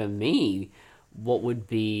think for me, what would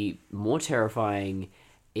be more terrifying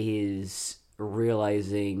is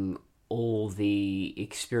realizing all the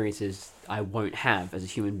experiences I won't have as a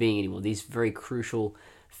human being anymore. These very crucial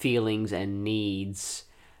feelings and needs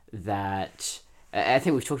that I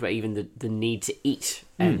think we've talked about, even the need to eat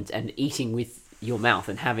and eating with your mouth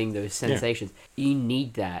and having those sensations. You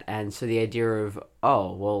need that. And so the idea of,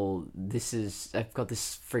 oh, well, I've got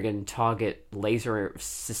this friggin' target laser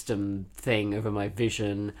system thing over my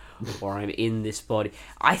vision, or I'm in this body.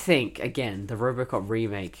 I think, again, the RoboCop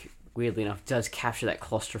remake, weirdly enough, does capture that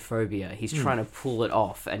claustrophobia. He's trying to pull it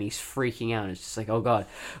off, and he's freaking out. It's just like, oh god,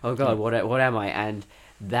 what am I? And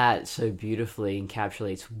that so beautifully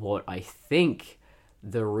encapsulates what I think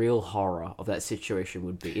the real horror of that situation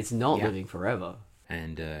would be. It's not living forever.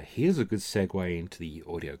 And here's a good segue into the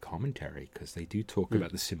audio commentary, because they do talk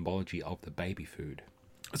about the symbology of the baby food.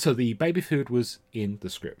 So the baby food was in the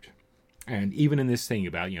script, and even in this thing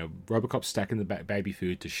about RoboCop stacking the baby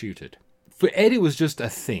food to shoot it. For Ed, it was just a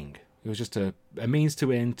thing. It was just a means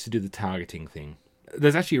to end to do the targeting thing.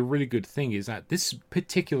 There's actually a really good thing, is that this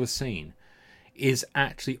particular scene is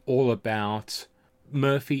actually all about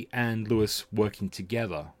Murphy and Lewis working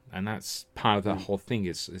together, and that's part of the whole thing,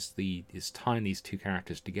 is tying these two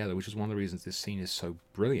characters together, which is one of the reasons this scene is so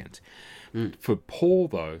brilliant. For Paul,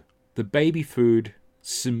 though, the baby food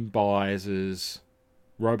symbolizes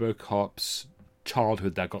RoboCop's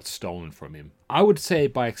childhood that got stolen from him. I would say,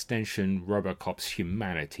 by extension, RoboCop's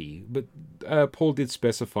humanity, but Paul did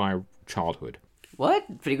specify childhood. What?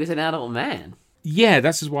 But he was an adult man. Yeah,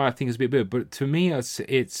 that's why I think it's a bit weird. But to me,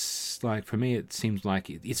 it's like, for me, it seems like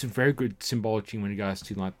it's a very good symbology when it goes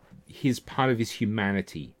to, like, his part of his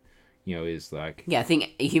humanity, is like... Yeah, I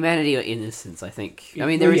think humanity or innocence, I think. I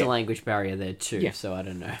mean, there is a language barrier there too, so I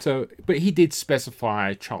don't know. So, but he did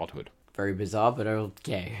specify childhood. Very bizarre, but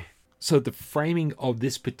okay. So the framing of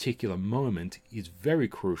this particular moment is very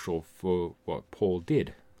crucial for what Paul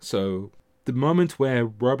did. So the moment where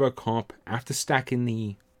RoboCop, after stacking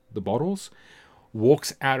the bottles,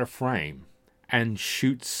 walks out of frame and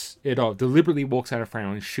shoots it off, deliberately walks out of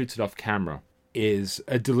frame and shoots it off camera, is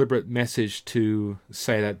a deliberate message to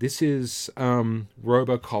say that this is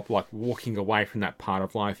RoboCop, like, walking away from that part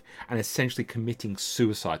of life and essentially committing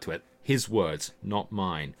suicide to it. His words, not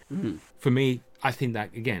mine. For me, I think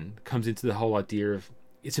that, again, comes into the whole idea of,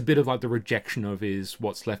 it's a bit of like the rejection of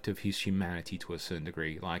what's left of his humanity to a certain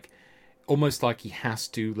degree. Like, almost like he has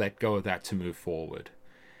to let go of that to move forward.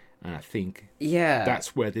 And I think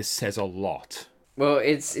that's where this says a lot. Well,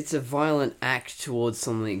 it's a violent act towards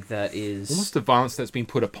something that is... almost the violence that's been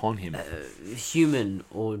put upon him. Human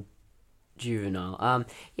or juvenile.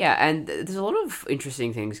 And there's a lot of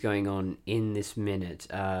interesting things going on in this minute.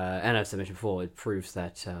 And as I mentioned before, it proves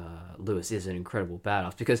that Lewis is an incredible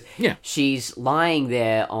badass, because she's lying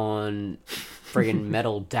there on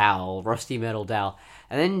friggin' rusty metal dowel,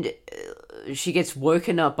 and then she gets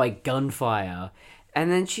woken up by gunfire, and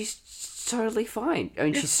then she's totally fine. I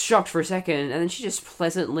mean, she's shocked for a second, and then she just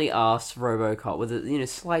pleasantly asks RoboCop with a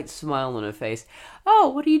slight smile on her face, "Oh,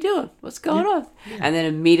 what are you doing? What's going on?" And then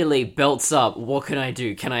immediately belts up, "What can I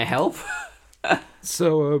do? Can I help?"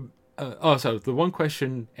 So the one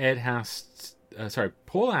question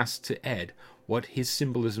Paul asked to Ed what his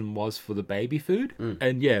symbolism was for the baby food,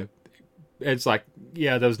 and Ed's like,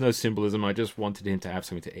 there was no symbolism. I just wanted him to have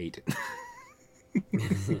something to eat.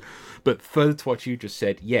 But further to what you just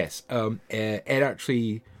said, yes, Ed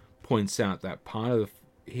actually points out that part of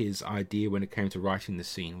his idea when it came to writing the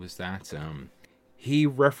scene was that he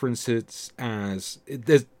references as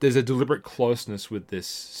there's a deliberate closeness with this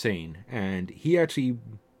scene, and he actually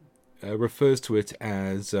refers to it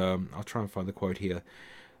as I'll try and find the quote here,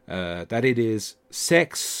 that it is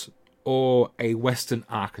sex or a Western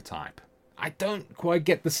archetype. I don't quite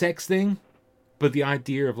get the sex thing, but the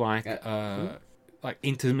idea of like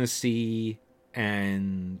intimacy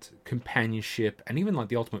and companionship, and even like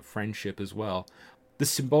the ultimate friendship as well. The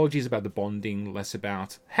symbology is about the bonding, less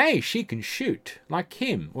about, hey, she can shoot like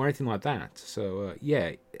him or anything like that. So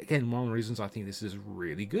again, one of the reasons I think this is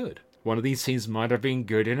really good. One of these scenes might have been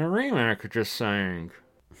good in a remake, just saying.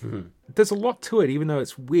 There's a lot to it, even though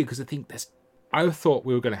it's weird, because I think I thought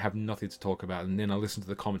we were going to have nothing to talk about, and then I listened to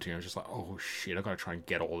the commentary, and I was just like, oh shit, I've got to try and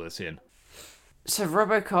get all this in. So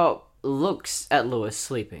RoboCop looks at Lewis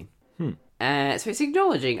sleeping. So he's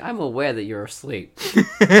acknowledging, I'm aware that you're asleep.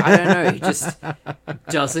 I don't know, he just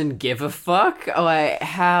doesn't give a fuck.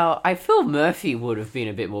 I feel Murphy would have been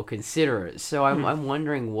a bit more considerate. So I'm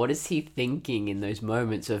wondering, what is he thinking in those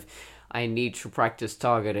moments of, I need to practice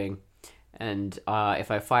targeting, and if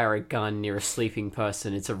I fire a gun near a sleeping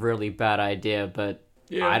person, it's a really bad idea, but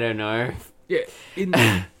I don't know.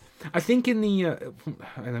 Yeah, I think in the...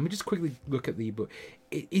 let me just quickly look at the book.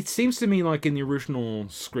 It seems to me like in the original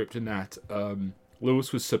script in that,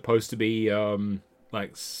 Lewis was supposed to be,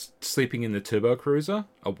 sleeping in the turbo cruiser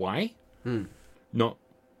away. Not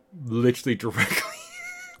literally directly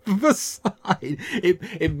beside.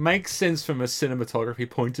 It makes sense from a cinematography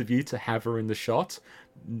point of view to have her in the shot.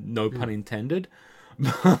 No pun intended.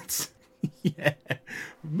 But, yeah.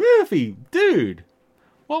 Murphy, dude!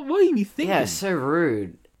 What were you thinking? Yeah, so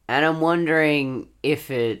rude. And I'm wondering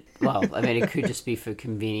if it could just be for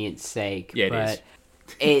convenience sake. Yeah,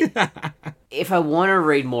 it is. If I want to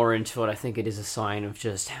read more into it, I think it is a sign of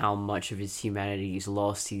just how much of his humanity he's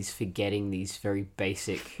lost. He's forgetting these very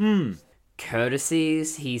basic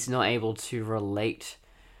courtesies. He's not able to relate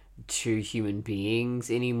to human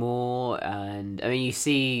beings anymore. And, I mean, you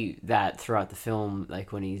see that throughout the film,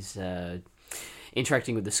 like when he's...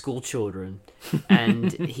 interacting with the school children,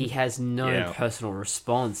 and he has no personal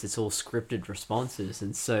response. It's all scripted responses,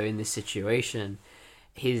 and so in this situation,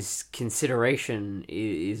 his consideration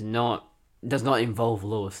does not involve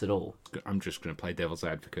Lewis at all. I'm just going to play devil's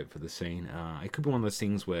advocate for the scene. It could be one of those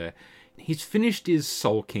things where he's finished his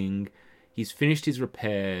sulking, he's finished his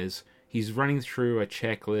repairs, he's running through a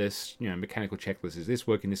checklist, mechanical checklist. Is this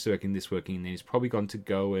working, this working, this working? And then he's probably gone to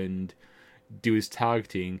go and do his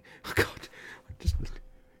targeting. Oh, God.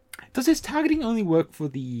 Does his targeting only work for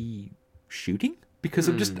the shooting? Because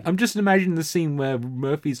I'm just imagining the scene where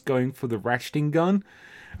Murphy's going for the ratcheting gun,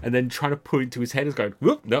 and then trying to put it into his head is going,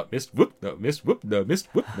 whoop, no, missed, whoop, no, missed, whoop, no, missed,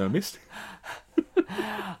 whoop, no, missed.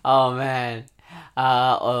 Oh man,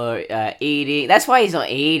 or eating. That's why he's not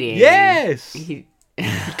eating. Yes, he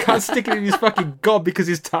can't stick it in his fucking gob because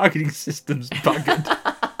his targeting system's buggered.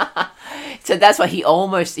 So that's why he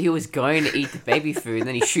was going to eat the baby food, and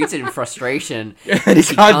then he shoots it in frustration. And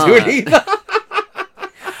he can't do it either.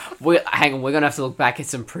 Hang on, we're going to have to look back at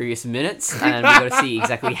some previous minutes, and we've got to see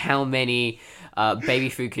exactly how many baby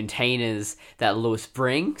food containers that Lewis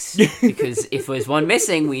brings, because if there's one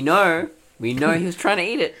missing, we know he was trying to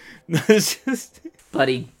eat it. But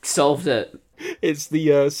he solved it. It's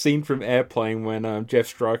the scene from Airplane when Jeff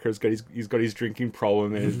Stryker has got his drinking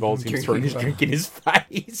problem and involves him throwing his drink in his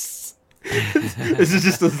face. This is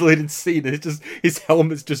just a deleted scene, and it's just his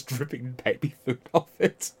helmet's just dripping baby food off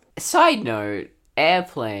it. Side note,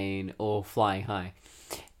 Airplane, or Flying High,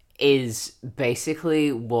 is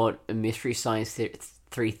basically what Mystery Science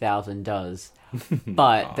 3000 does.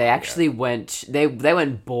 But they actually went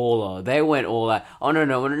baller. They went all out. Oh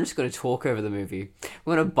no, we're not just going to talk over the movie.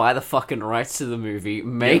 We're going to buy the fucking rights to the movie,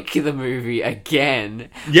 make the movie again,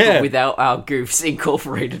 but without our goofs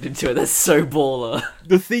incorporated into it. That's so baller.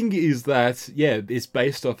 The thing is that, it's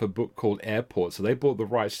based off a book called Airport, so they bought the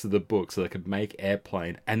rights to the book so they could make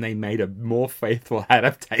Airplane, and they made a more faithful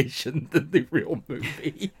adaptation than the real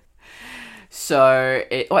movie. So,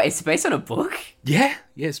 it's based on a book? Yeah,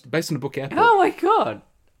 it's based on a book, Airport. Oh my god.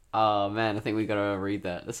 Oh man, I think we gotta read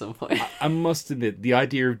that at some point. I must admit, the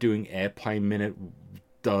idea of doing Airplane Minute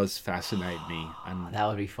does fascinate me. And that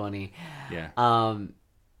would be funny. Yeah.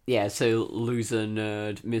 So Loser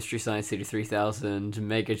Nerd, Mystery Science Theater 3000,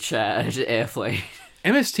 Mega Chad, Airplane.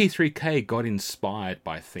 MST3K got inspired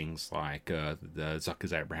by things like the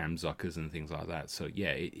Zuckers, Abraham Zuckers, and things like that. So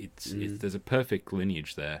yeah, it's there's a perfect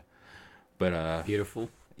lineage there. But beautiful.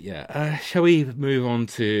 Yeah. Shall we move on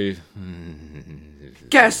to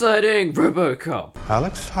Gaslighting RoboCop?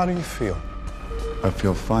 Alex, how do you feel? I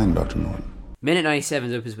feel fine, Dr. Norton. Minute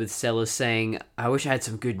 97 opens with Sellers saying, I wish I had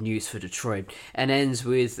some good news for Detroit, and ends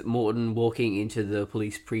with Morton walking into the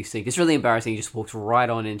police precinct. It's really embarrassing. He just walks right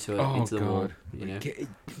on into it, into the wall.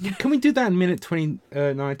 Can we do that in minute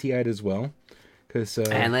 98 as well?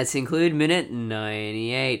 And let's include minute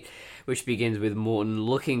 98, which begins with Morton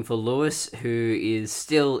looking for Lewis, who is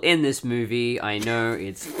still in this movie. I know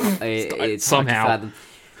it's somehow,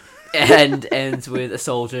 and ends with a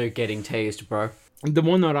soldier getting tased, bro. The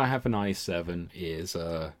one that I have for 97 is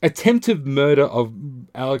attempted murder of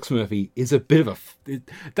Alex Murphy is a bit of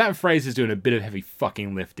that phrase is doing a bit of heavy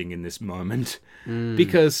fucking lifting in this moment.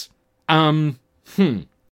 Because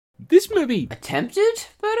this movie attempted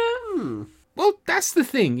murder. Well, that's the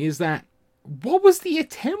thing, is that what was the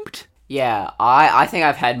attempt? Yeah, I think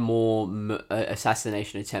I've had more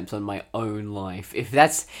assassination attempts on my own life. If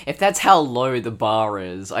that's how low the bar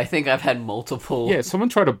is, I think I've had multiple. Yeah, someone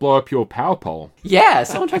tried to blow up your power pole. Yeah,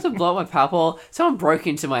 someone tried to blow up my power pole. Someone broke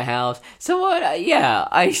into my house. Someone,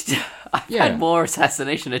 I've had more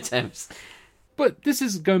assassination attempts. But this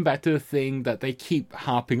is going back to the thing that they keep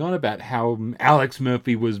harping on about, how Alex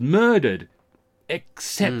Murphy was murdered.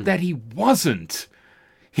 Except that he wasn't.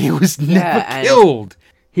 He was never killed.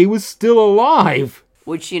 He was still alive.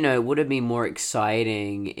 Which, would have been more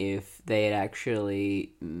exciting if they had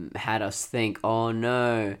actually had us think, oh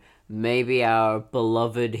no, maybe our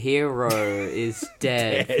beloved hero is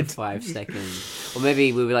dead for 5 seconds. Or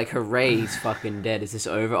maybe we were like, hooray, he's fucking dead. Is this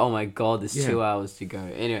over? Oh my god, there's 2 hours to go.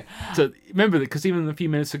 Anyway. So remember that, because even a few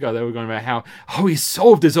minutes ago they were going about how, he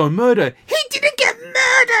solved his own murder. He didn't get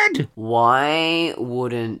murdered! Why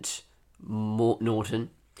wouldn't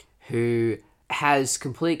Norton, who has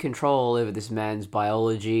complete control over this man's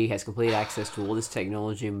biology, has complete access to all this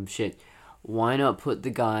technology and shit, why not put the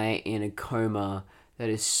guy in a coma that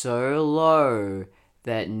is so low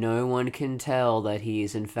that no one can tell that he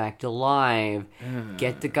is in fact alive,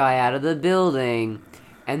 get the guy out of the building,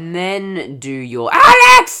 and then do your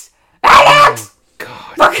Alex! God.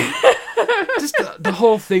 Just the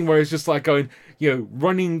whole thing where it's just like going,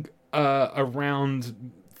 running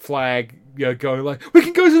around Flag, going like, we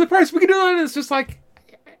can go to the press, we can do it, and it's just like,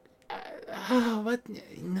 what?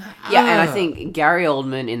 Yeah, and I think Gary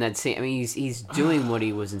Oldman in that scene, I mean, he's doing what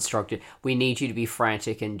he was instructed. We need you to be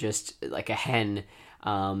frantic and just like a hen,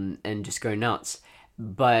 and just go nuts.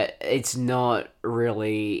 But it's not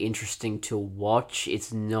really interesting to watch.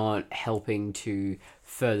 It's not helping to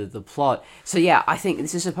further the plot. So yeah, I think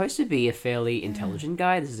this is supposed to be a fairly intelligent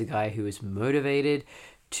guy. This is a guy who is motivated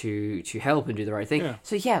to help and do the right thing. Yeah.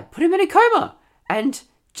 So yeah, put him in a coma and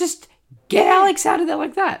just get Alex out of there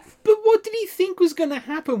like that. But what did he think was going to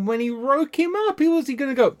happen when he woke him up? Was he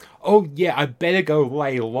going to go, oh yeah, I better go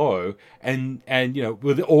lay low, and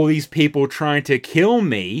with all these people trying to kill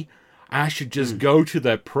me, I should just go to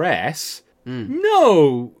the press?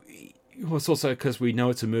 No. Well, it's also because we know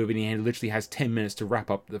it's a movie and he literally has 10 minutes to wrap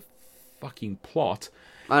up the fucking plot.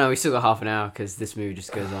 I know, we still got half an hour because this movie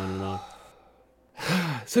just goes on and on.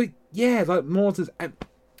 So, yeah, like Morton's...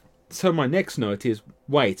 So my next note is,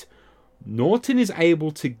 wait, Norton is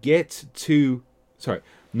able to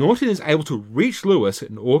reach Lewis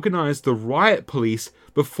and organize the riot police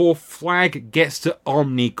before Flag gets to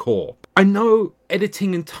Omnicorp. I know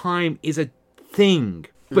editing and time is a thing,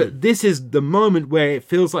 but this is the moment where it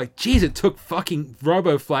feels like, geez, it took fucking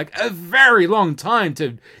RoboFlag a very long time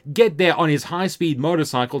to get there on his high-speed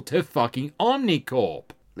motorcycle to fucking Omnicorp.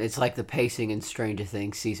 It's like the pacing in Stranger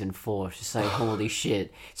Things Season 4. It's just like, holy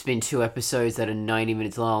shit. It's been 2 episodes that are 90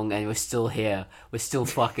 minutes long and we're still here. We're still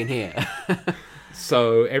fucking here.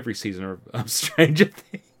 So, every season of Stranger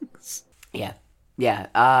Things. Yeah. Yeah.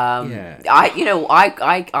 I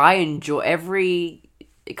enjoy every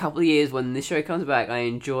couple of years when this show comes back, I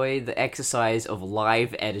enjoy the exercise of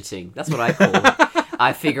live editing. That's what I call it.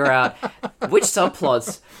 I figure out which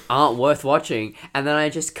subplots aren't worth watching, and then I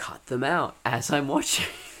just cut them out as I'm watching.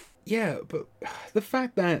 Yeah, but the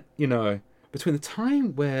fact that, between the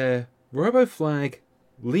time where RoboFlag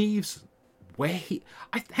leaves,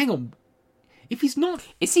 hang on, if he's not...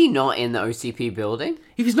 Is he not in the OCP building?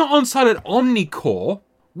 If he's not on site at Omnicorp,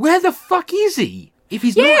 where the fuck is he? If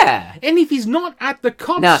he's not, and if he's not at the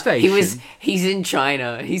cop station... he's in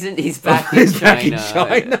China. He's back in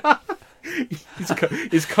China.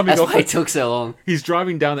 He's coming That's off. why it took so long. He's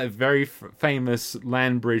driving down that very famous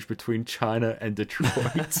land bridge between China and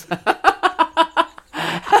Detroit.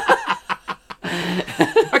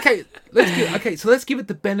 So let's give it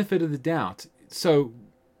the benefit of the doubt. So,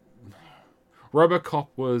 RoboCop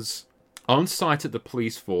was on site at the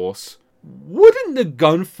police force. Wouldn't the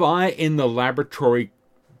gunfire in the laboratory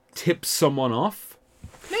tip someone off?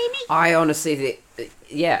 Maybe. I honestly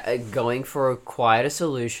think, going for a quieter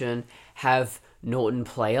solution, have Norton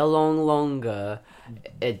play along longer.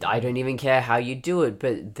 I don't even care how you do it,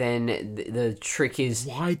 but then the trick is...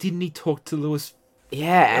 Why didn't he talk to Lewis?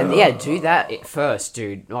 Yeah, and do that first,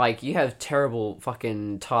 dude. Like, you have terrible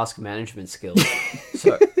fucking task management skills.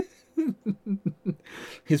 So...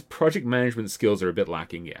 His project management skills are a bit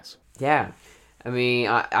lacking, yes. Yeah. I mean,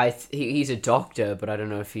 he's a doctor, but I don't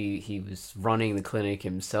know if he was running the clinic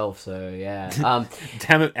himself, so yeah.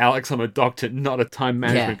 Damn it, Alex, I'm a doctor, not a time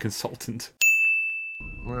management consultant.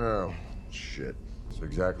 Well, shit. That's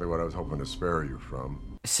exactly what I was hoping to spare you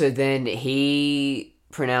from. So then he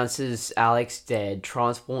pronounces Alex dead,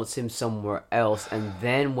 transports him somewhere else, and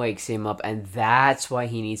then wakes him up, and that's why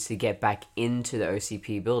he needs to get back into the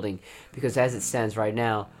OCP building. Because as it stands right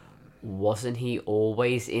now, wasn't he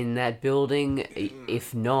always in that building?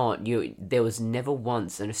 If not, there was never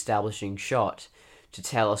once an establishing shot to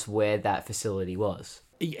tell us where that facility was.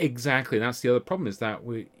 Exactly. That's the other problem, is that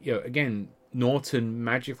again, Norton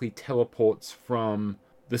magically teleports from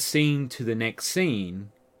the scene to the next scene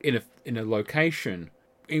in a location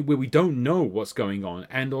where we don't know what's going on.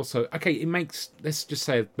 And also, okay, it makes, let's just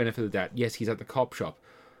say, benefit of the doubt, yes, he's at the cop shop.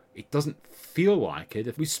 It doesn't feel like it.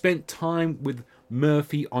 If we spent time with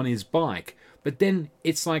Murphy on his bike, but then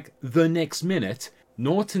it's like the next minute,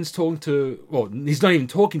 Norton's talking to, well, he's not even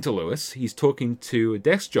talking to Lewis, he's talking to a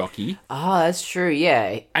desk jockey. Ah, that's true,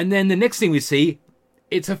 yeah. And then the next thing we see,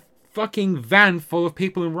 it's a fucking van full of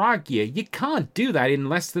people in riot gear. You can't do that in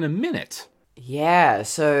less than a minute. Yeah,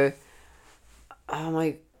 so... Oh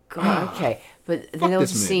my god, okay. But then there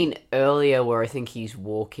was a scene earlier where I think he's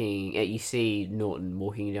walking... You see Norton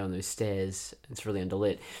walking down those stairs. It's really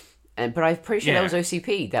underlit. But I'm pretty sure that was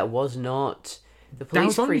OCP. That was not the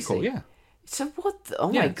police precinct. Yeah. So what the...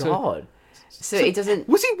 Oh my god. So it doesn't...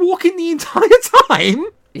 Was he walking the entire time?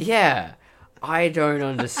 Yeah. I don't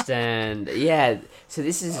understand. Yeah. So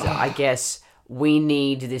this is, I guess... We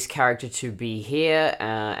need this character to be here,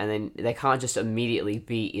 and then they can't just immediately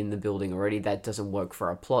be in the building already. That doesn't work for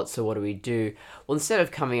our plot, so what do? Well, instead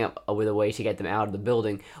of coming up with a way to get them out of the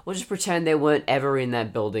building, we'll just pretend they weren't ever in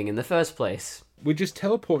that building in the first place. We just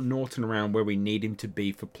teleport Norton around where we need him to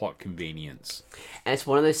be for plot convenience. And it's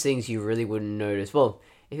one of those things you really wouldn't notice. Well,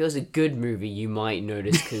 if it was a good movie, you might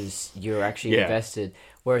notice because you're actually invested.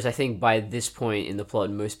 Whereas I think by this point in the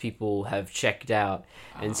plot, most people have checked out.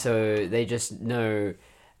 And so they just know...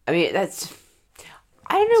 I mean, that's...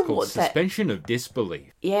 I don't know what that... suspension of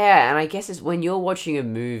disbelief. Yeah, and I guess it's when you're watching a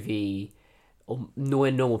movie, or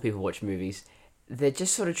when normal people watch movies, they're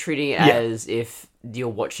just sort of treating it as if you're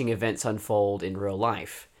watching events unfold in real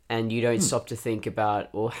life. And you don't stop to think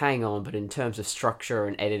about, well, hang on, but in terms of structure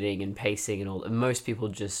and editing and pacing and all, most people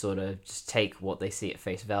just sort of just take what they see at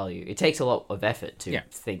face value. It takes a lot of effort to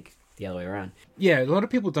think the other way around. Yeah, a lot of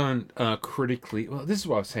people don't critically... Well, this is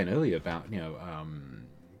what I was saying earlier about,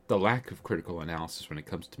 the lack of critical analysis when it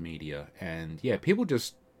comes to media. And, yeah, people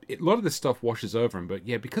just... A lot of this stuff washes over them, but,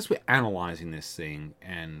 yeah, because we're analysing this thing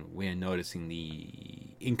and we're noticing the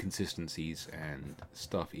inconsistencies and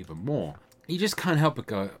stuff even more... You just can't help but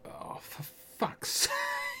go, oh, for fuck's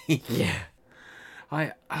sake.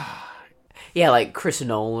 Yeah. Yeah, like Chris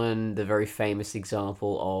Nolan, the very famous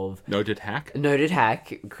example of... Noted hack,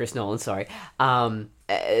 Chris Nolan, sorry. The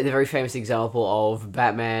very famous example of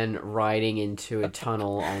Batman riding into a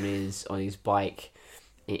tunnel on his bike.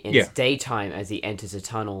 It's daytime as he enters a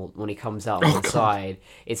tunnel. When he comes out on the side,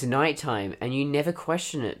 it's nighttime, and you never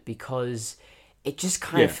question it because... It just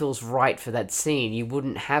kind of feels right for that scene. You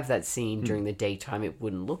wouldn't have that scene during the daytime. It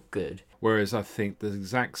wouldn't look good. Whereas I think the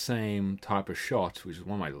exact same type of shot, which is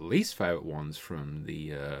one of my least favourite ones from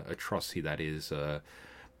the atrocity that is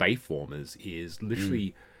Bayformers, is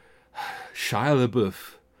literally Shia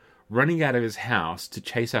LaBeouf running out of his house to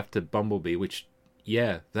chase after Bumblebee, which,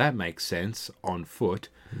 that makes sense, on foot.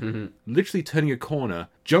 Literally turning a corner,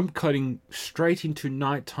 jump cutting straight into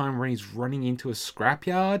nighttime when he's running into a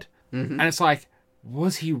scrapyard. And it's like,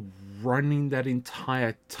 was he running that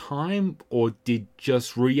entire time, or did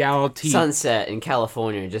just reality... Sunset in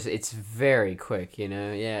California, it's very quick,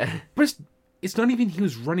 But it's not even he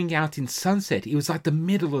was running out in sunset. It was like the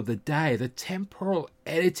middle of the day. The temporal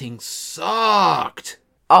editing sucked.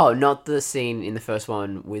 Oh, not the scene in the first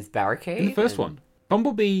one with Barricade? In the first one.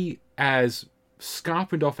 Bumblebee, as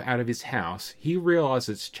scarpered off out of his house, he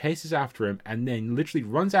realizes, chases after him, and then literally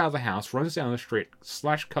runs out of the house, runs down the street,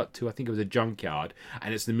 /cut to, I think it was a junkyard,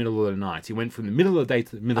 and it's the middle of the night. He went from the middle of the day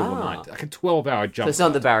to the middle of the night, like a 12-hour jump. So it's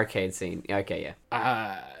not the Barricade scene. Okay,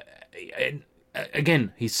 yeah. And,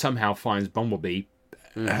 again, he somehow finds Bumblebee,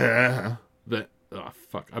 but, oh,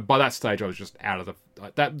 fuck. By that stage, I was just out of the...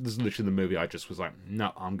 That was literally the movie I just was like,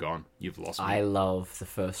 no, I'm gone. You've lost me. I love the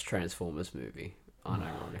first Transformers movie.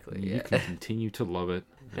 Unironically, You can continue to love it.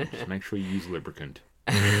 Just make sure you use lubricant.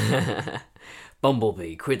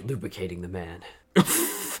 Bumblebee, quit lubricating the man.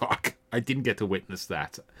 Fuck. I didn't get to witness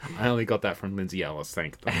that. I only got that from Lindsay Ellis,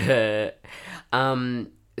 thank you.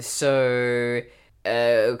 So,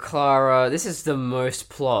 Clara, this is the most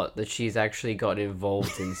plot that she's actually got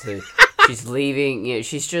involved in. So she's leaving,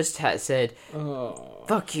 she's just said,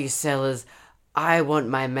 fuck you, Sellers. I want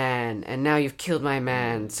my man, and now you've killed my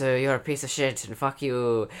man, so you're a piece of shit, and fuck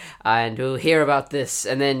you, and we'll hear about this.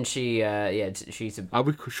 And then she's a... Are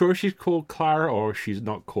we sure she's called Clara, or she's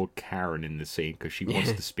not called Karen in the scene because she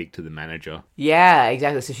wants to speak to the manager? Yeah,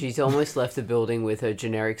 exactly. So she's almost left the building with her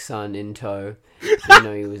generic son in tow. Didn't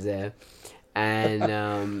know he was there.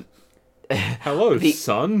 And, Hello,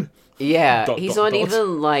 son. yeah, he's not dot.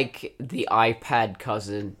 even like the iPad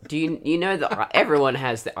cousin. Do you know that everyone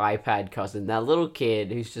has the iPad cousin? That little kid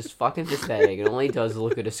who's just fucking pathetic and all he does is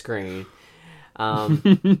look at a screen. Yeah,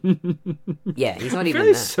 he's not even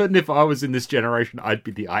Very that. certain if I was in this generation, I'd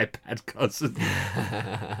be the iPad cousin.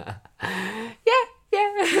 Yeah.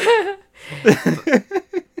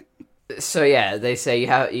 So yeah, they say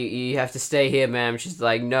you have to stay here, ma'am. She's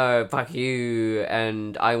like, no, fuck you,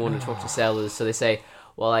 and I want to talk to Sellers. So they say,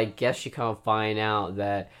 well, I guess you can't find out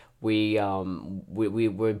that we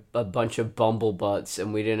were a bunch of bumblebutts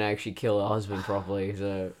and we didn't actually kill her husband properly.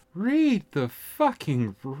 So Read the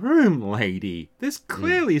fucking room, lady. There's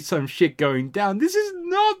clearly some shit going down. This is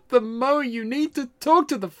not the moment you need to talk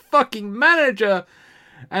to the fucking manager.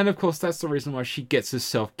 And of course, that's the reason why she gets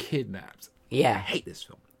herself kidnapped. I yeah, hate this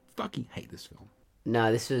film. Fucking hate this film.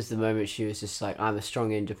 no, this was the moment she was just like, I'm a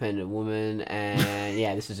strong, independent woman, and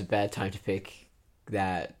yeah, this was a bad time to pick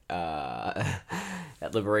that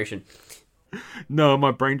that liberation. No,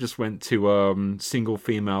 my brain just went to single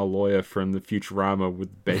female lawyer from the Futurama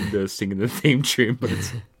with Bender singing the theme tune, but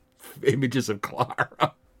it's images of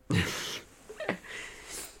Clara.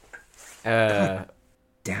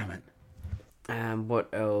 Damn it. What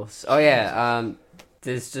else? Oh yeah,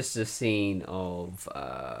 there's just a scene of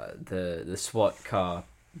the SWAT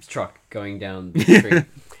truck going down the street.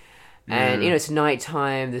 And, it's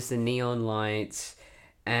nighttime, there's the neon lights,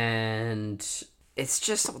 and it's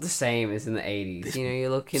just not the same as in the 80s. You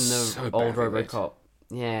look in the so old badly lit. RoboCop.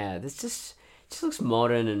 Yeah, this just looks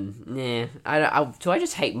modern, and, do I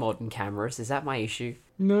just hate modern cameras? Is that my issue?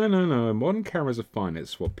 No. Modern cameras are fine.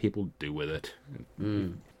 It's what people do with it.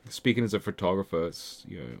 Speaking as a photographer, it's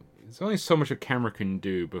there's only so much a camera can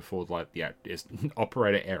do before it's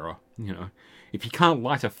operator error. If you can't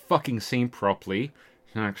light a fucking scene properly,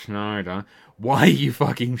 Zack Snyder, why are you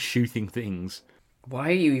fucking shooting things? Why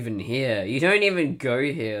are you even here? You don't even go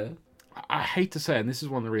here. I hate to say it, and this is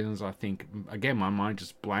one of the reasons I think, again, my mind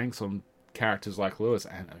just blanks on characters like Lewis,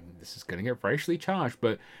 and this is going to get racially charged,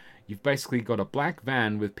 but you've basically got a black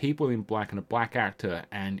van with people in black and a black actor,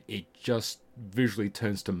 and it just visually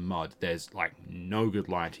turns to mud. There's, no good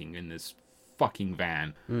lighting in this fucking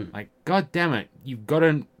van. God damn it, you've got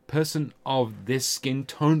a person of this skin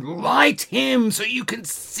tone, light him so you can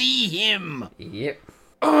see him! Yep.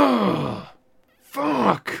 Ugh!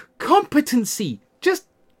 Fuck! Competency! Just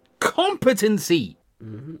competency!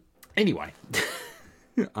 Mm-hmm. Anyway,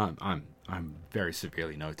 I'm very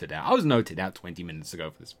severely noted out. I was noted out 20 minutes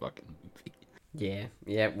ago for this fucking movie.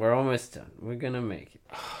 Yeah, we're almost done. We're gonna make it.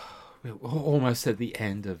 We're almost at the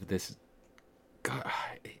end of this. God,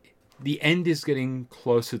 the end is getting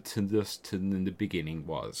closer to this than the beginning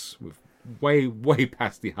was. We're way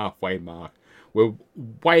past the halfway mark. We're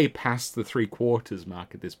way past the 3/4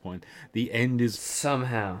 mark at this point. The end is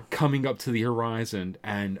Somehow coming up to the horizon,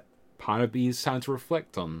 and part of me is starting to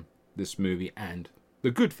reflect on this movie and the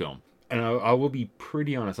good film. And I will be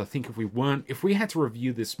pretty honest. I think if we had to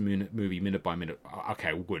review this movie minute by minute,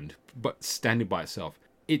 okay, we wouldn't. But standing by itself,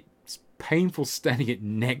 it's painful standing it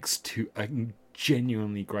next to a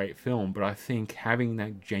genuinely great film. But I think having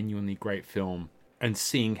that genuinely great film and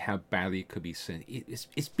seeing how badly it could be seen,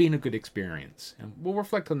 it's been a good experience. And we'll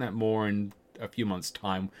reflect on that more in a few months'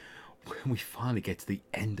 time when we finally get to the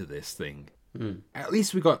end of this thing. At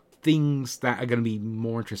least we got things that are going to be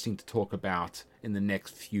more interesting to talk about in the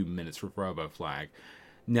next few minutes with RoboFlag.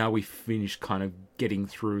 Now we've finished kind of getting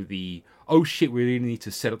through the, oh shit, we really need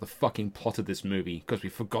to set up the fucking plot of this movie because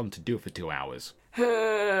we've forgotten to do it for 2 hours.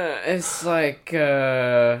 it's like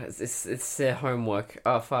it's their homework.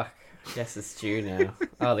 Oh fuck. Guess it's due now.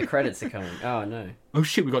 Oh, the credits are coming. Oh no. Oh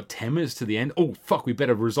shit, we got 10 minutes to the end. Oh fuck, we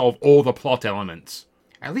better resolve all the plot elements.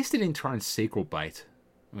 At least they didn't try and sequel bait.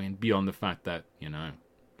 I mean, beyond the fact that,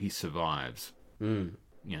 he survives. They...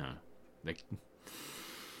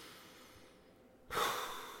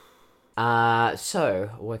 So,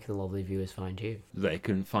 where can the lovely viewers find you? They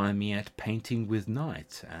can find me at Painting with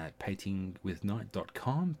Night at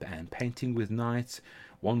paintingwithnight.com and Painting with Night,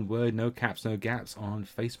 one word, no caps, no gaps, on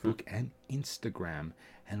Facebook and Instagram.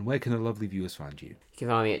 And where can the lovely viewers find you? You can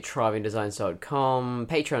find me at drivingdesigns.com,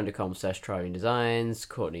 patreon.com/drivingdesigns,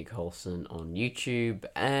 Courtney Colson on YouTube,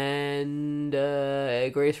 and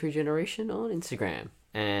Greatest Regeneration on Instagram.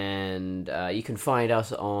 And you can find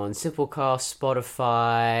us on Simplecast,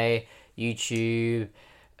 Spotify, YouTube.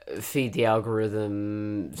 Feed the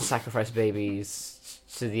algorithm, sacrifice babies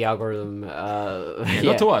to the algorithm.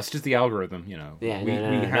 Not to us, just the algorithm. You know, Yeah, we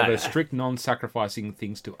no, have a strict non-sacrificing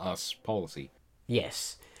things to us policy.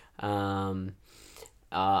 Yes. I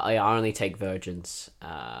only take virgins,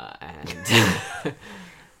 and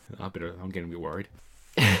I'm getting a bit worried.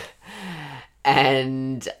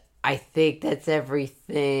 and I think that's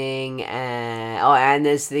everything. And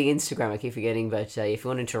there's the Instagram. I keep forgetting, but if you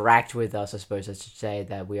want to interact with us, I suppose I should say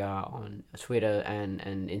that we are on Twitter and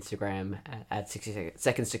Instagram at 60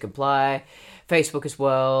 Seconds to Comply, Facebook as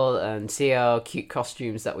well, and see our cute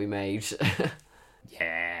costumes that we made.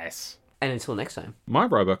 Yes. And until next time. My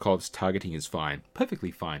Robocop's targeting is fine.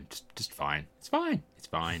 Perfectly fine. Just fine. It's fine. It's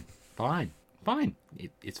fine. Fine. Fine.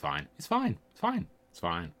 It's fine. It's fine. It's fine. It's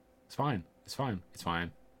fine. It's fine. It's fine. It's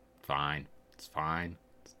fine. Fine. It's fine.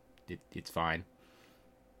 It's fine.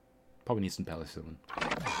 Probably need some penicillin.